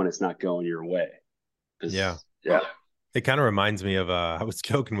 even when it's not going your way. Yeah. Yeah. It kind of reminds me of, I was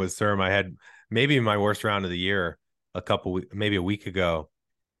joking with Serm. I had maybe my worst round of the year maybe a week ago.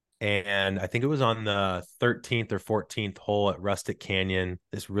 And I think it was on the 13th or 14th hole at Rustic Canyon.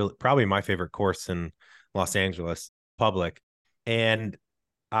 This really probably my favorite course in Los Angeles public. And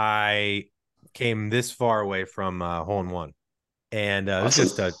I came this far away from hole in one. And it was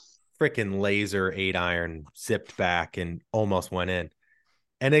just a freaking laser 8-iron zipped back and almost went in.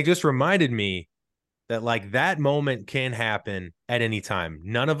 And it just reminded me that like that moment can happen at any time.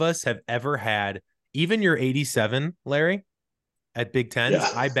 None of us have ever had, even your 87, Larry, at Big Tens.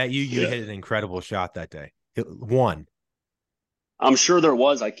 Yeah. I bet you hit an incredible shot that day. It won. I'm sure there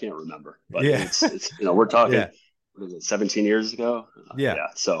was. I can't remember. But yeah. it's we're talking, what is it, 17 years ago? Yeah.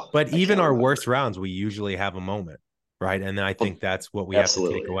 So, but even our worst rounds, we usually have a moment, right? And then I think that's what we have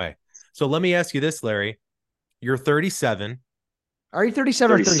to take away. So let me ask you this, Larry. You're 37. Are you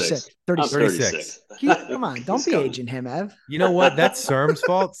 37 or 36? 36. Come on, don't be aging him, Ev. You know what? That's Serm's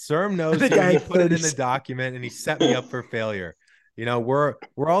fault. Serm knows he put it in the document and he set me up for failure. We're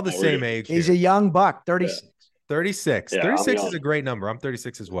all the same age. He's a young buck, 36. 36. Yeah, 36 is a great number. I'm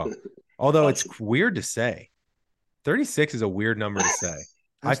 36 as well. Although it's weird to say. 36 is a weird number to say.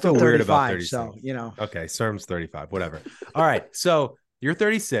 I feel weird about 36. So, Okay, Serm's 35, whatever. All right. So you're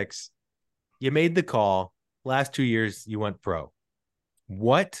 36. You made the call. Last 2 years, you went pro.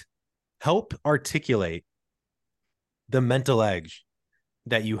 Help articulate the mental edge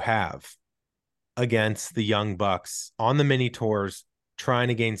that you have against the young bucks on the mini tours, trying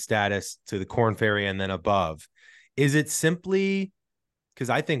to gain status to the Korn Ferry and then above? Is it simply because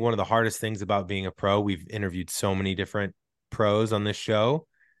I think one of the hardest things about being a pro, we've interviewed so many different pros on this show,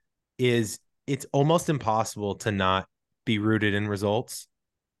 is it's almost impossible to not be rooted in results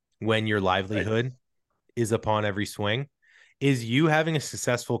when your livelihood is upon every swing. Is you having a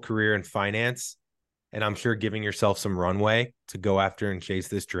successful career in finance and I'm sure giving yourself some runway to go after and chase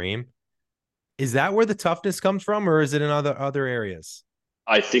this dream. Is that where the toughness comes from, or is it in other areas?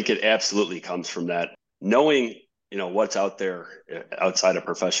 I think it absolutely comes from that knowing, what's out there outside of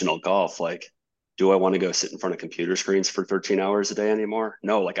professional golf. Like, do I want to go sit in front of computer screens for 13 hours a day anymore?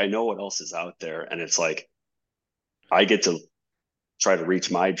 No, like I know what else is out there. And it's like, I get to try to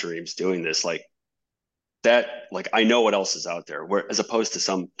reach my dreams doing this. Like that, like I know what else is out there. Where as opposed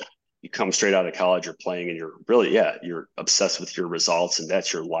to you come straight out of college, you're playing and you're really, you're obsessed with your results and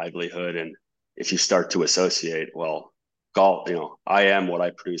that's your livelihood. And if you start to associate, well, golf, I am what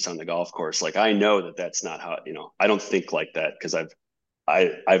I produce on the golf course. Like I know that that's not how, I don't think like that because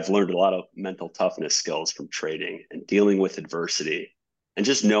I've learned a lot of mental toughness skills from trading and dealing with adversity and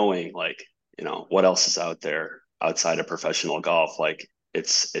just knowing like, what else is out there outside of professional golf. Like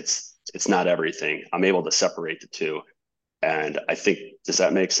it's not everything. I'm able to separate the two. And I think, does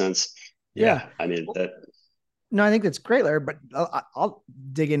that make sense? Yeah. I mean, that, No, I think that's great, Larry, but I'll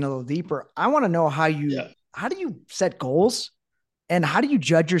dig in a little deeper. I want to know how do you set goals and how do you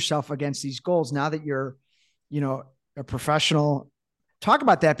judge yourself against these goals now that you're, a professional? Talk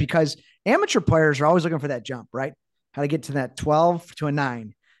about that, because amateur players are always looking for that jump, right? How to get to that 12 to a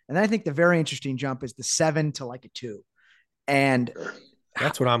 9. And then I think the very interesting jump is the 7 to like a 2. And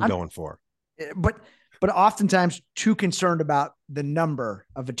that's what I'm going for. But oftentimes too concerned about the number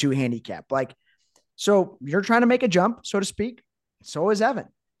of a 2 handicap. Like, so you're trying to make a jump, so to speak. So is Evan.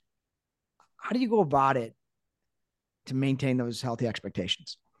 How do you go about it to maintain those healthy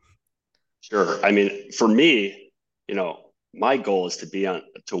expectations? Sure. I mean, for me, my goal is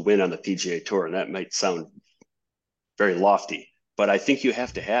to win on the PGA Tour, and that might sound very lofty, but I think you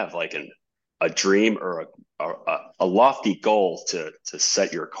have to have like a dream or a lofty goal to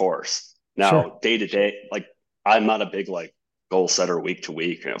set your course. Now, day to day, like I'm not a big like goal setter week to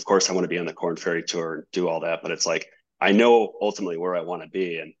week. And of course, I want to be on the Corn Ferry Tour and do all that, but it's like I know ultimately where I want to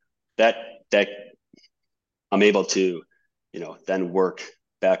be, and that I'm able to, then work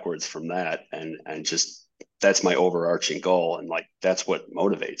backwards from that, and just that's my overarching goal, and like that's what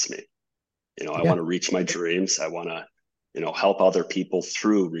motivates me. I want to reach my dreams. I want to, help other people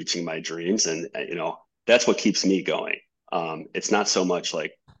through reaching my dreams, and that's what keeps me going. It's not so much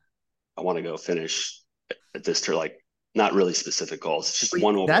like I want to go finish at this tour, like not really specific goals. It's just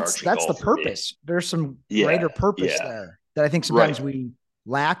one overarching that's goal the purpose. Me. There's some greater purpose there that I think sometimes we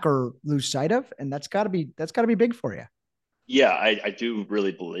lack or lose sight of, and that's got to be big for you. Yeah, I do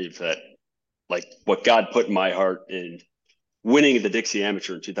really believe that, like what God put in my heart in winning the Dixie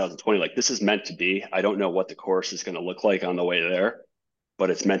Amateur in 2020, like this is meant to be. I don't know what the course is going to look like on the way there, but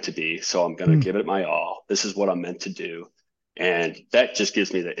it's meant to be. So I'm going to give it my all. This is what I'm meant to do. And that just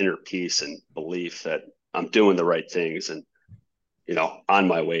gives me the inner peace and belief that I'm doing the right things and, on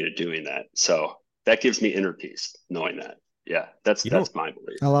my way to doing that. So that gives me inner peace knowing that. Yeah, that's my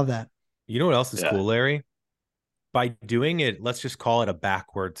belief. I love that. You know what else is cool, Larry? By doing it, let's just call it a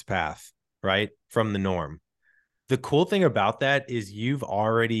backwards path, right? From the norm. The cool thing about that is you've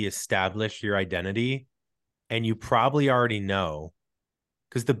already established your identity, and you probably already know,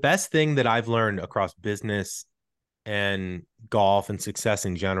 because the best thing that I've learned across business and golf and success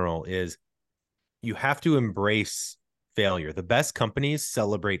in general is you have to embrace failure. The best companies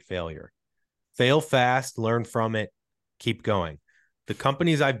celebrate failure. Fail fast, learn from it, keep going. The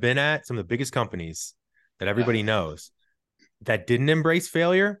companies I've been at, some of the biggest companies that everybody knows that didn't embrace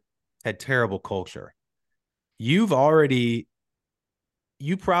failure had terrible culture. You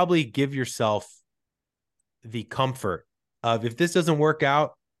probably give yourself the comfort of, if this doesn't work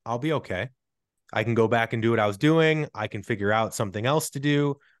out, I'll be okay. I can go back and do what I was doing. I can figure out something else to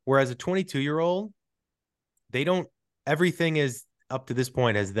do. Whereas a 22-year-old, everything is up to this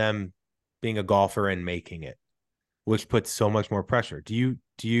point as them being a golfer and making it, which puts so much more pressure. Do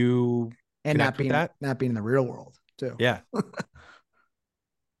you and not being in the real world too? Yeah.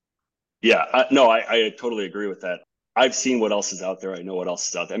 Yeah, no, I totally agree with that. I've seen what else is out there. I know what else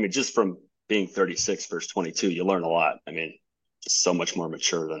is out there. I mean, just from being 36 versus 22, you learn a lot. I mean, just so much more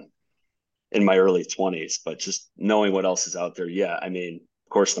mature than in my early 20s, but just knowing what else is out there. Yeah, I mean, of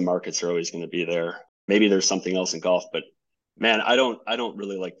course, the markets are always going to be there. Maybe there's something else in golf, but man, I don't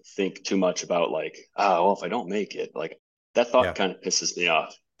really like think too much about like, well, if I don't make it, like that thought kind of pisses me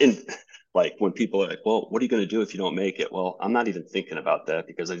off. And like when people are like, well, what are you going to do if you don't make it? Well, I'm not even thinking about that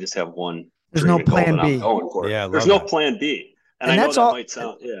because I just have one. There's no plan B. I'm going for. Yeah, there's no plan B. And I know that's that all. Might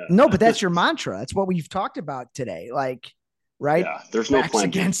sound, No, but that's your mantra. That's what we've talked about today. Like, right? Yeah, there's no plan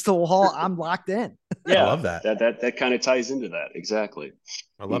against the wall. I'm locked in. Yeah, I love that. That kind of ties into that. Exactly.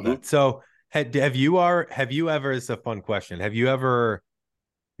 I love that. So have you ever, it's a fun question, have you ever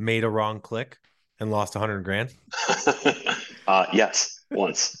made a wrong click And lost 100 grand? Yes,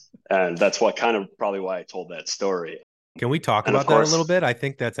 once. And that's what kind of probably why I told that story. Can we talk And of about that a course, little bit? I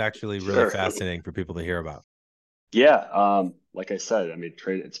think that's actually really sure. fascinating for people to hear about. Yeah. Like I said, I mean,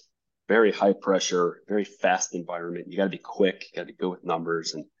 trade, it's very high pressure, very fast environment. You got to be quick, you got to go with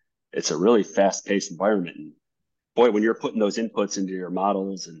numbers, and it's a really fast paced environment. And boy, when you're putting those inputs into your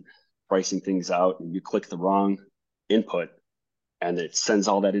models and pricing things out and you click the wrong input and it sends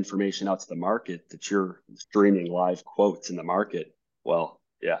all that information out to the market that you're streaming live quotes in the market. Well,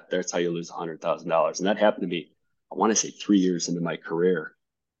 yeah, that's how you lose $100,000. And that happened to me, I want to say 3 years into my career.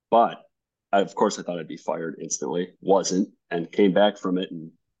 But of course, I thought I'd be fired instantly. Wasn't, and came back from it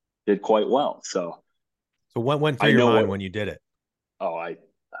and did quite well. So So what went through I your know mind what. when you did it? Oh,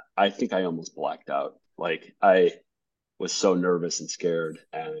 I think I almost blacked out. Like I was so nervous and scared,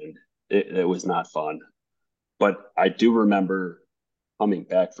 and it was not fun. But I do remember coming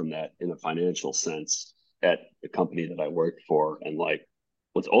back from that in a financial sense at the company that I worked for, and like,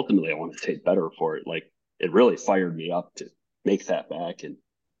 what's ultimately I want to take better for it. Like, it really fired me up to make that back and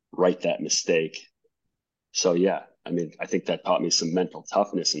right that mistake. So yeah, I mean, I think that taught me some mental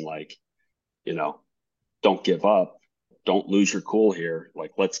toughness and like, you know, don't give up, don't lose your cool here.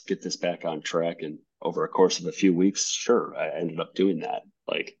 Like, let's get this back on track. And over a course of a few weeks, sure, I ended up doing that.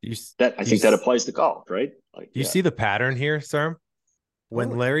 Like You that, I you think that applies to golf, right? Like, you yeah. see the pattern here, sir? When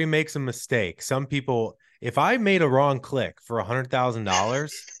Totally. Larry makes a mistake, some people, if I made a wrong click for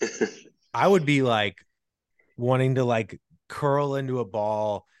 $100,000, I would be like wanting to like curl into a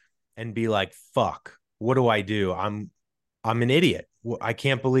ball and be like, fuck, what do I do? I'm an idiot. I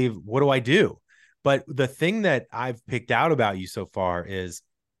can't believe, what do I do? But the thing that I've picked out about you so far is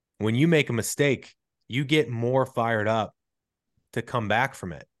when you make a mistake, you get more fired up to come back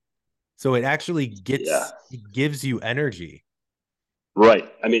from it. So it actually Yeah. it gives you energy.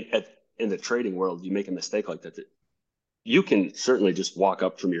 Right. I mean, in the trading world, you make a mistake like that, you can certainly just walk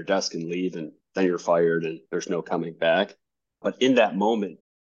up from your desk and leave, and then you're fired and there's no coming back. But in that moment,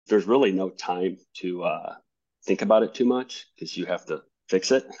 there's really no time to think about it too much because you have to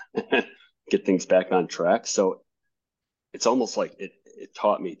fix it, get things back on track. So it's almost like it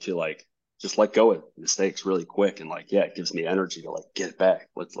taught me to like just let go of mistakes really quick and like, yeah, it gives me energy to like get it back.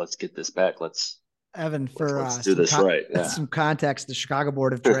 Let's get this back. Evan, for Let's do this right. Yeah. some context, the Chicago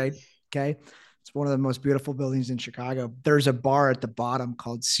Board of Trade, okay, it's one of the most beautiful buildings in Chicago. There's a bar at the bottom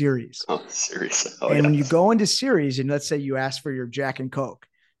called Ceres. Oh, seriously. Oh, And yeah. when you go into Ceres, and let's say you ask for your Jack and Coke,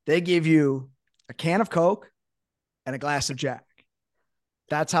 they give you a can of Coke and a glass of Jack.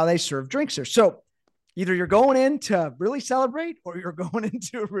 That's how they serve drinks there. So either you're going in to really celebrate or you're going in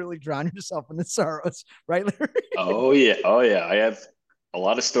to really drown yourself in the sorrows, right, Larry? Oh yeah. Oh yeah. I have a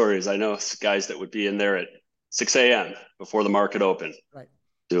lot of stories. I know guys that would be in there at 6 a.m. before the market opened, Right.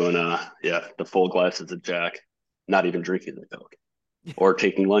 doing yeah, the full glasses of Jack, not even drinking the Coke, or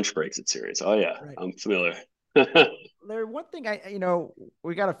taking lunch breaks at Sirius. Oh yeah, Right. I'm familiar. Larry, one thing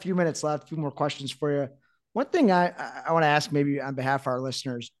we got a few minutes left, a few more questions for you. One thing I want to ask maybe on behalf of our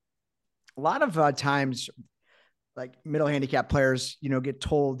listeners, a lot of times like middle handicap players, get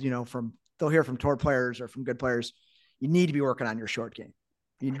told, they'll hear from tour players or from good players, you need to be working on your short game.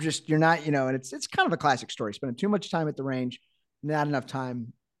 You're not, and it's kind of a classic story, spending too much time at the range, not enough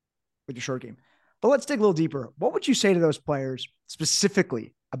time with your short game. But let's dig a little deeper. What would you say to those players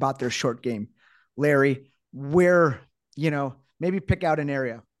specifically about their short game, Larry, where, maybe pick out an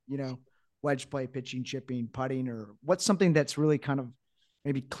area, wedge play, pitching, chipping, putting, or what's something that's really kind of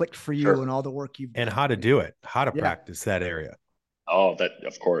maybe clicked for you Sure. and all the work you've And done? how to do it, how to Yeah. practice that area. Oh, that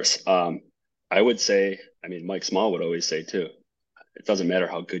of course. I would say, I mean, Mike Small would always say too, it doesn't matter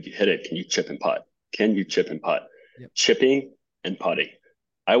how good you hit it. Can you chip and putt? Can you chip and putt? Yep. Chipping and putting.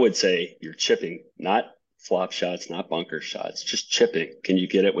 I would say you're chipping, not flop shots, not bunker shots, just chipping. Can you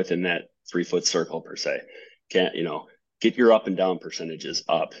get it within that 3 foot circle per se? Can't, get your up and down percentages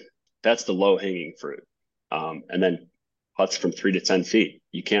up. That's the low hanging fruit. And then putts from 3 to 10 feet.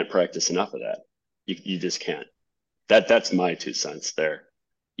 You can't practice enough of that. You just can't. That's my 2 cents there.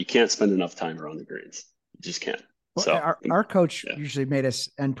 You can't spend enough time around the greens. You just can't. Well, So our coach yeah. usually made us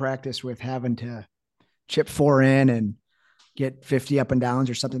end practice with having to chip 4 in and get 50 up and downs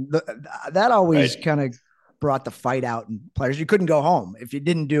or something. That always Right. kind of brought the fight out in players. You couldn't go home if you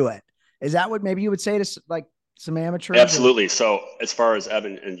didn't do it. Is that what maybe you would say to like some amateurs? Absolutely. So as far as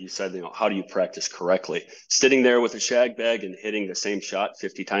Evan, and you said, how do you practice correctly? Sitting there with a shag bag and hitting the same shot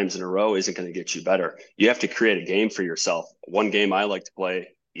 50 times in a row isn't going to get you better. You have to create a game for yourself. One game I like to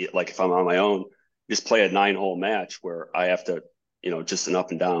play, like if I'm on my own, just play a 9-hole match where I have to, just an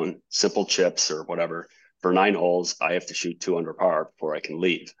up and down, simple chips or whatever. For 9 holes, I have to shoot 2 under par before I can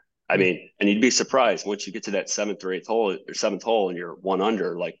leave. I mean, and you'd be surprised once you get to that seventh hole and you're one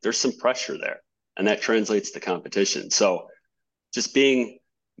under, like there's some pressure there, and that translates to competition. So just being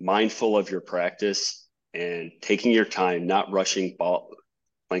mindful of your practice and taking your time, not rushing ball,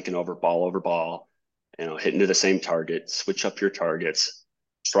 clanking over ball, hitting to the same target, switch up your targets,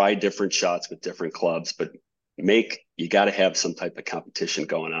 try different shots with different clubs, but you got to have some type of competition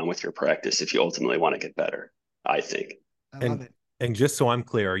going on with your practice if you ultimately want to get better, I think. I love it. And just so I'm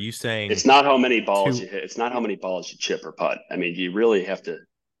clear, are you saying it's not how many balls you hit? It's not how many balls you chip or putt. I mean, you really have to,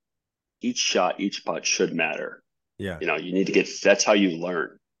 each shot, each putt should matter. Yeah. You need to that's how you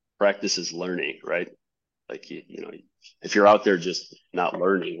learn. Practice is learning, right? Like, if you're out there just not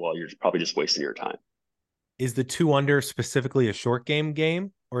learning, well, you're probably just wasting your time. Is the 2 under specifically a short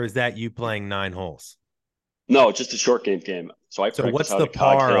game, or is that you playing 9 holes? No, just a short game. So what's the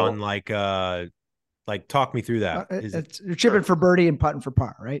par on like talk me through that? You're chipping for birdie and putting for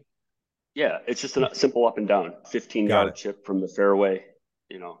par, right? Yeah, it's just a simple up and down, 15-yard chip from the fairway.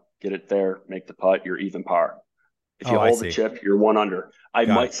 Get it there, make the putt, you're even par. If you hold the chip, you're 1 under.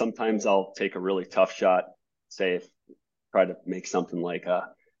 Sometimes I'll take a really tough shot, try to make something like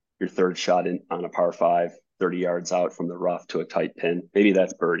your third shot on a par 5, 30 yards out from the rough to a tight pin. Maybe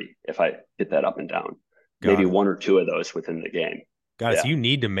that's birdie if I hit that up and down. Maybe 1 or 2 of those within the game. Got it. So you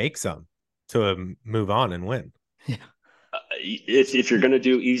need to make some to move on and win. Yeah. If you're going to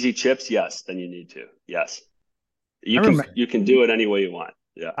do easy chips, yes, then you need to. Yes. You can do it any way you want.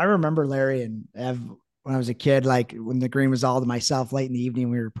 Yeah. I remember Larry and Ev when I was a kid, like when the green was all to myself late in the evening,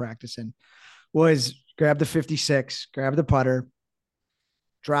 we were practicing, was grab the 56, grab the putter,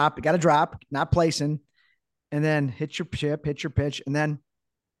 not placing, and then hit your chip, hit your pitch, and then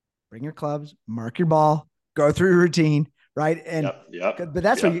bring your clubs, mark your ball, go through your routine. Right. And but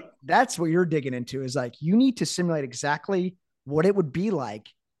that's what you're digging into is like, you need to simulate exactly what it would be like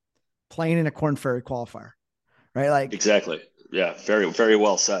playing in a Korn Ferry qualifier. Right. Like exactly. Yeah. Very, very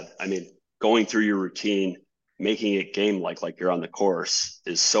well said. I mean, going through your routine, making it game-like you're on the course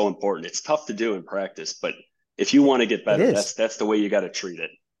is so important. It's tough to do in practice, but if you want to get better, that's the way you got to treat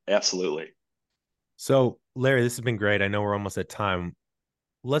it. Absolutely. So Larry, this has been great. I know we're almost at time.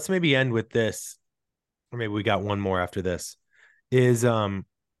 Let's maybe end with this, or maybe we got one more after this, is you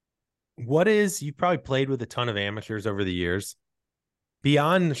probably played with a ton of amateurs over the years.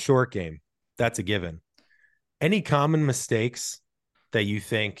 Beyond the short game, that's a given. Any common mistakes that you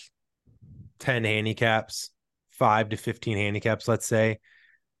think 10 handicaps, 5 to 15 handicaps, let's say,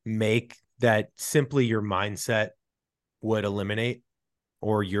 make that simply your mindset would eliminate,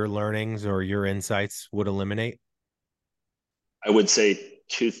 or your learnings or your insights would eliminate? I would say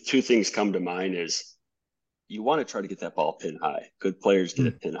two things come to mind is you want to try to get that ball pin high. Good players get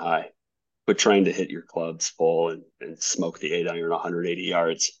it pin high. Quit trying to hit your clubs full and smoke the 8-iron 180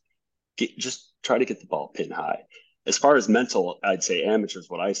 yards. Just try to get the ball pin high. As far as mental, I'd say amateurs,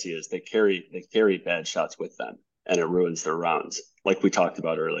 what I see is they carry bad shots with them, and it ruins their rounds. Like we talked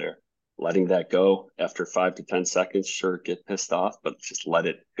about earlier, letting that go after 5 to 10 seconds, sure, get pissed off, but just let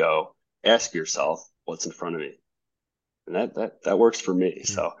it go. Ask yourself, what's in front of me? And that works for me.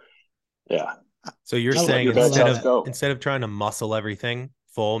 So, yeah. So you're saying instead of trying to muscle everything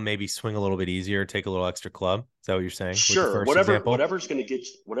full, maybe swing a little bit easier, take a little extra club. Is that what you're saying? Sure. Whatever's going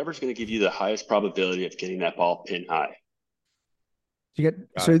to give you the highest probability of getting that ball pin high.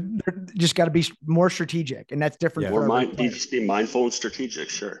 Just got to be more strategic, and that's different. Yeah. Just be mindful and strategic.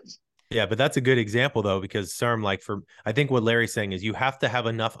 Sure. Yeah, but that's a good example though, because I think what Larry's saying is you have to have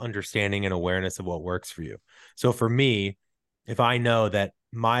enough understanding and awareness of what works for you. So for me, if I know that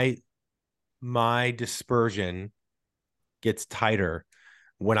my dispersion gets tighter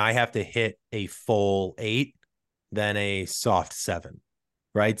when I have to hit a full 8 than a soft 7,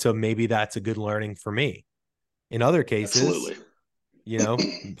 right? So maybe that's a good learning for me. In other cases,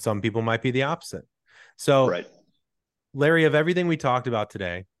 absolutely. Some people might be the opposite. So, right. Larry, of everything we talked about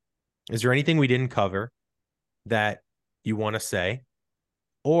today, is there anything we didn't cover that you want to say?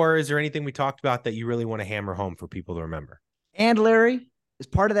 Or is there anything we talked about that you really want to hammer home for people to remember? And Larry, as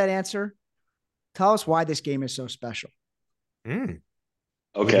part of that answer, tell us why this game is so special. Okay.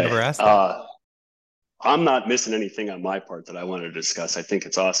 I'm not missing anything on my part that I wanted to discuss. I think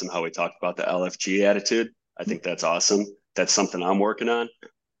it's awesome how we talked about the LFG attitude. I think that's awesome. That's something I'm working on.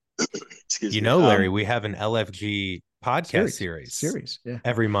 Excuse me. Larry, we have an LFG podcast series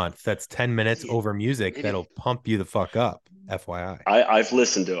every month. That's 10 minutes over music that'll pump you the fuck up. FYI. I've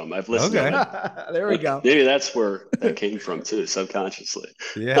listened to them. I've listened to them. There we go. Maybe that's where that came from too, subconsciously.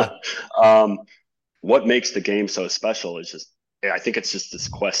 Yeah. What makes the game so special is I think it's just this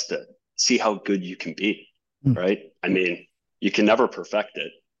quest to see how good you can be, right? I mean, you can never perfect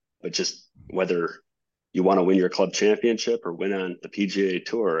it. but just whether you want to win your club championship or win on the PGA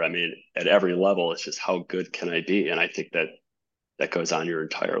Tour, I mean, at every level, it's just how good can I be? And I think that goes on your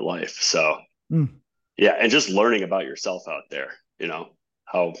entire life. So, yeah, and just learning about yourself out there,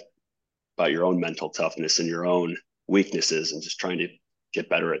 how about your own mental toughness and your own weaknesses and just trying to get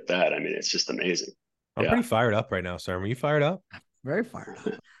better at that. I mean, it's just amazing. I'm pretty fired up right now, sir. Are you fired up? Very fired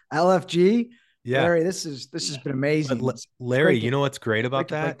up. LFG. Yeah. Larry, this has been amazing. But Larry, you know what's great about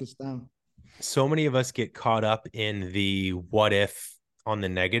that? Break this down. So many of us get caught up in the what if on the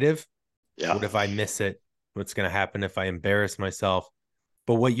negative. Yeah. What if I miss it? What's going to happen if I embarrass myself?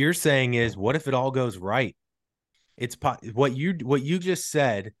 But what you're saying is, what if it all goes right? It's what you just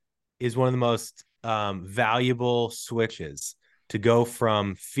said is one of the most valuable switches to go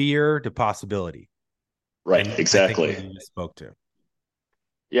from fear to possibility. Right. And exactly. I think you just spoke to.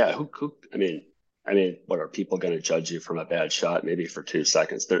 Yeah. I mean, what are people going to judge you from a bad shot? Maybe for 2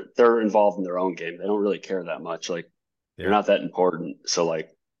 seconds. They're involved in their own game. They don't really care that much. Like you're not that important. So like,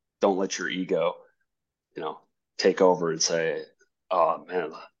 don't let your ego, take over and say, "Oh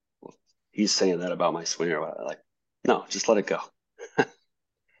man, he's saying that about my swing." Or like, no, just let it go.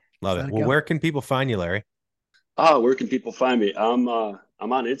 Love it. Well, where can people find you, Larry? Where can people find me? I'm on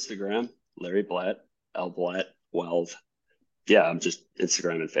Instagram, Larry Blatt, L Blatt 12. Yeah, I'm just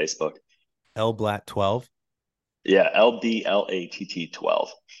Instagram and Facebook. L Blatt 12. Yeah, LBLATT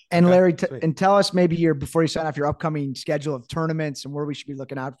 12. And Larry, and tell us maybe before you sign off your upcoming schedule of tournaments and where we should be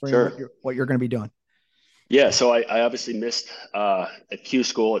looking out for you, what you're going to be doing. Yeah, so I obviously missed at Q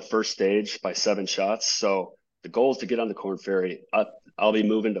School at first stage by 7 shots. So the goal is to get on the Korn Ferry. I'll be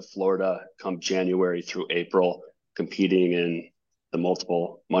moving to Florida come January through April, competing in the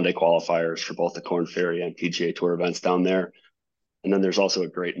multiple Monday qualifiers for both the Korn Ferry and PGA Tour events down there. And then there's also a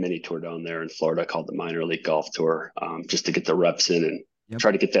great mini tour down there in Florida called the Minor League Golf Tour, just to get the reps in and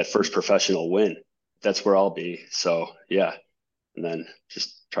try to get that first professional win. That's where I'll be. So, yeah. And then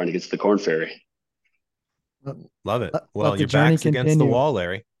just trying to get to the Korn Ferry. Love it. Well, your back's against the wall,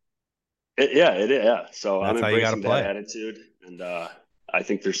 Larry. Yeah. So that's I'm embracing that attitude. And I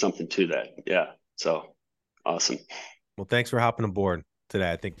think there's something to that. Yeah. So awesome. Well, thanks for hopping aboard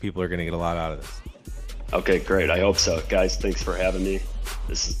today. I think people are going to get a lot out of this. Okay, great. I hope so. Guys, thanks for having me.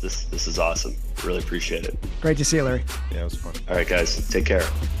 This is awesome. Really appreciate it. Great to see you, Larry. Yeah, it was fun. All right, guys. Take care.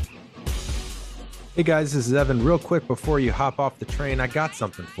 Hey, guys, this is Evan. Real quick before you hop off the train, I got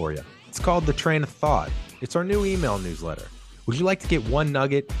something for you. It's called The Train of Thought. It's our new email newsletter. Would you like to get one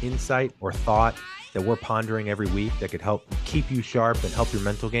nugget, insight, or thought that we're pondering every week that could help keep you sharp and help your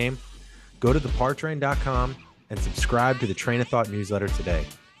mental game? Go to thepartrain.com and subscribe to the Train of Thought newsletter today.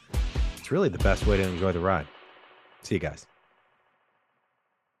 It's really the best way to enjoy the ride. See you guys.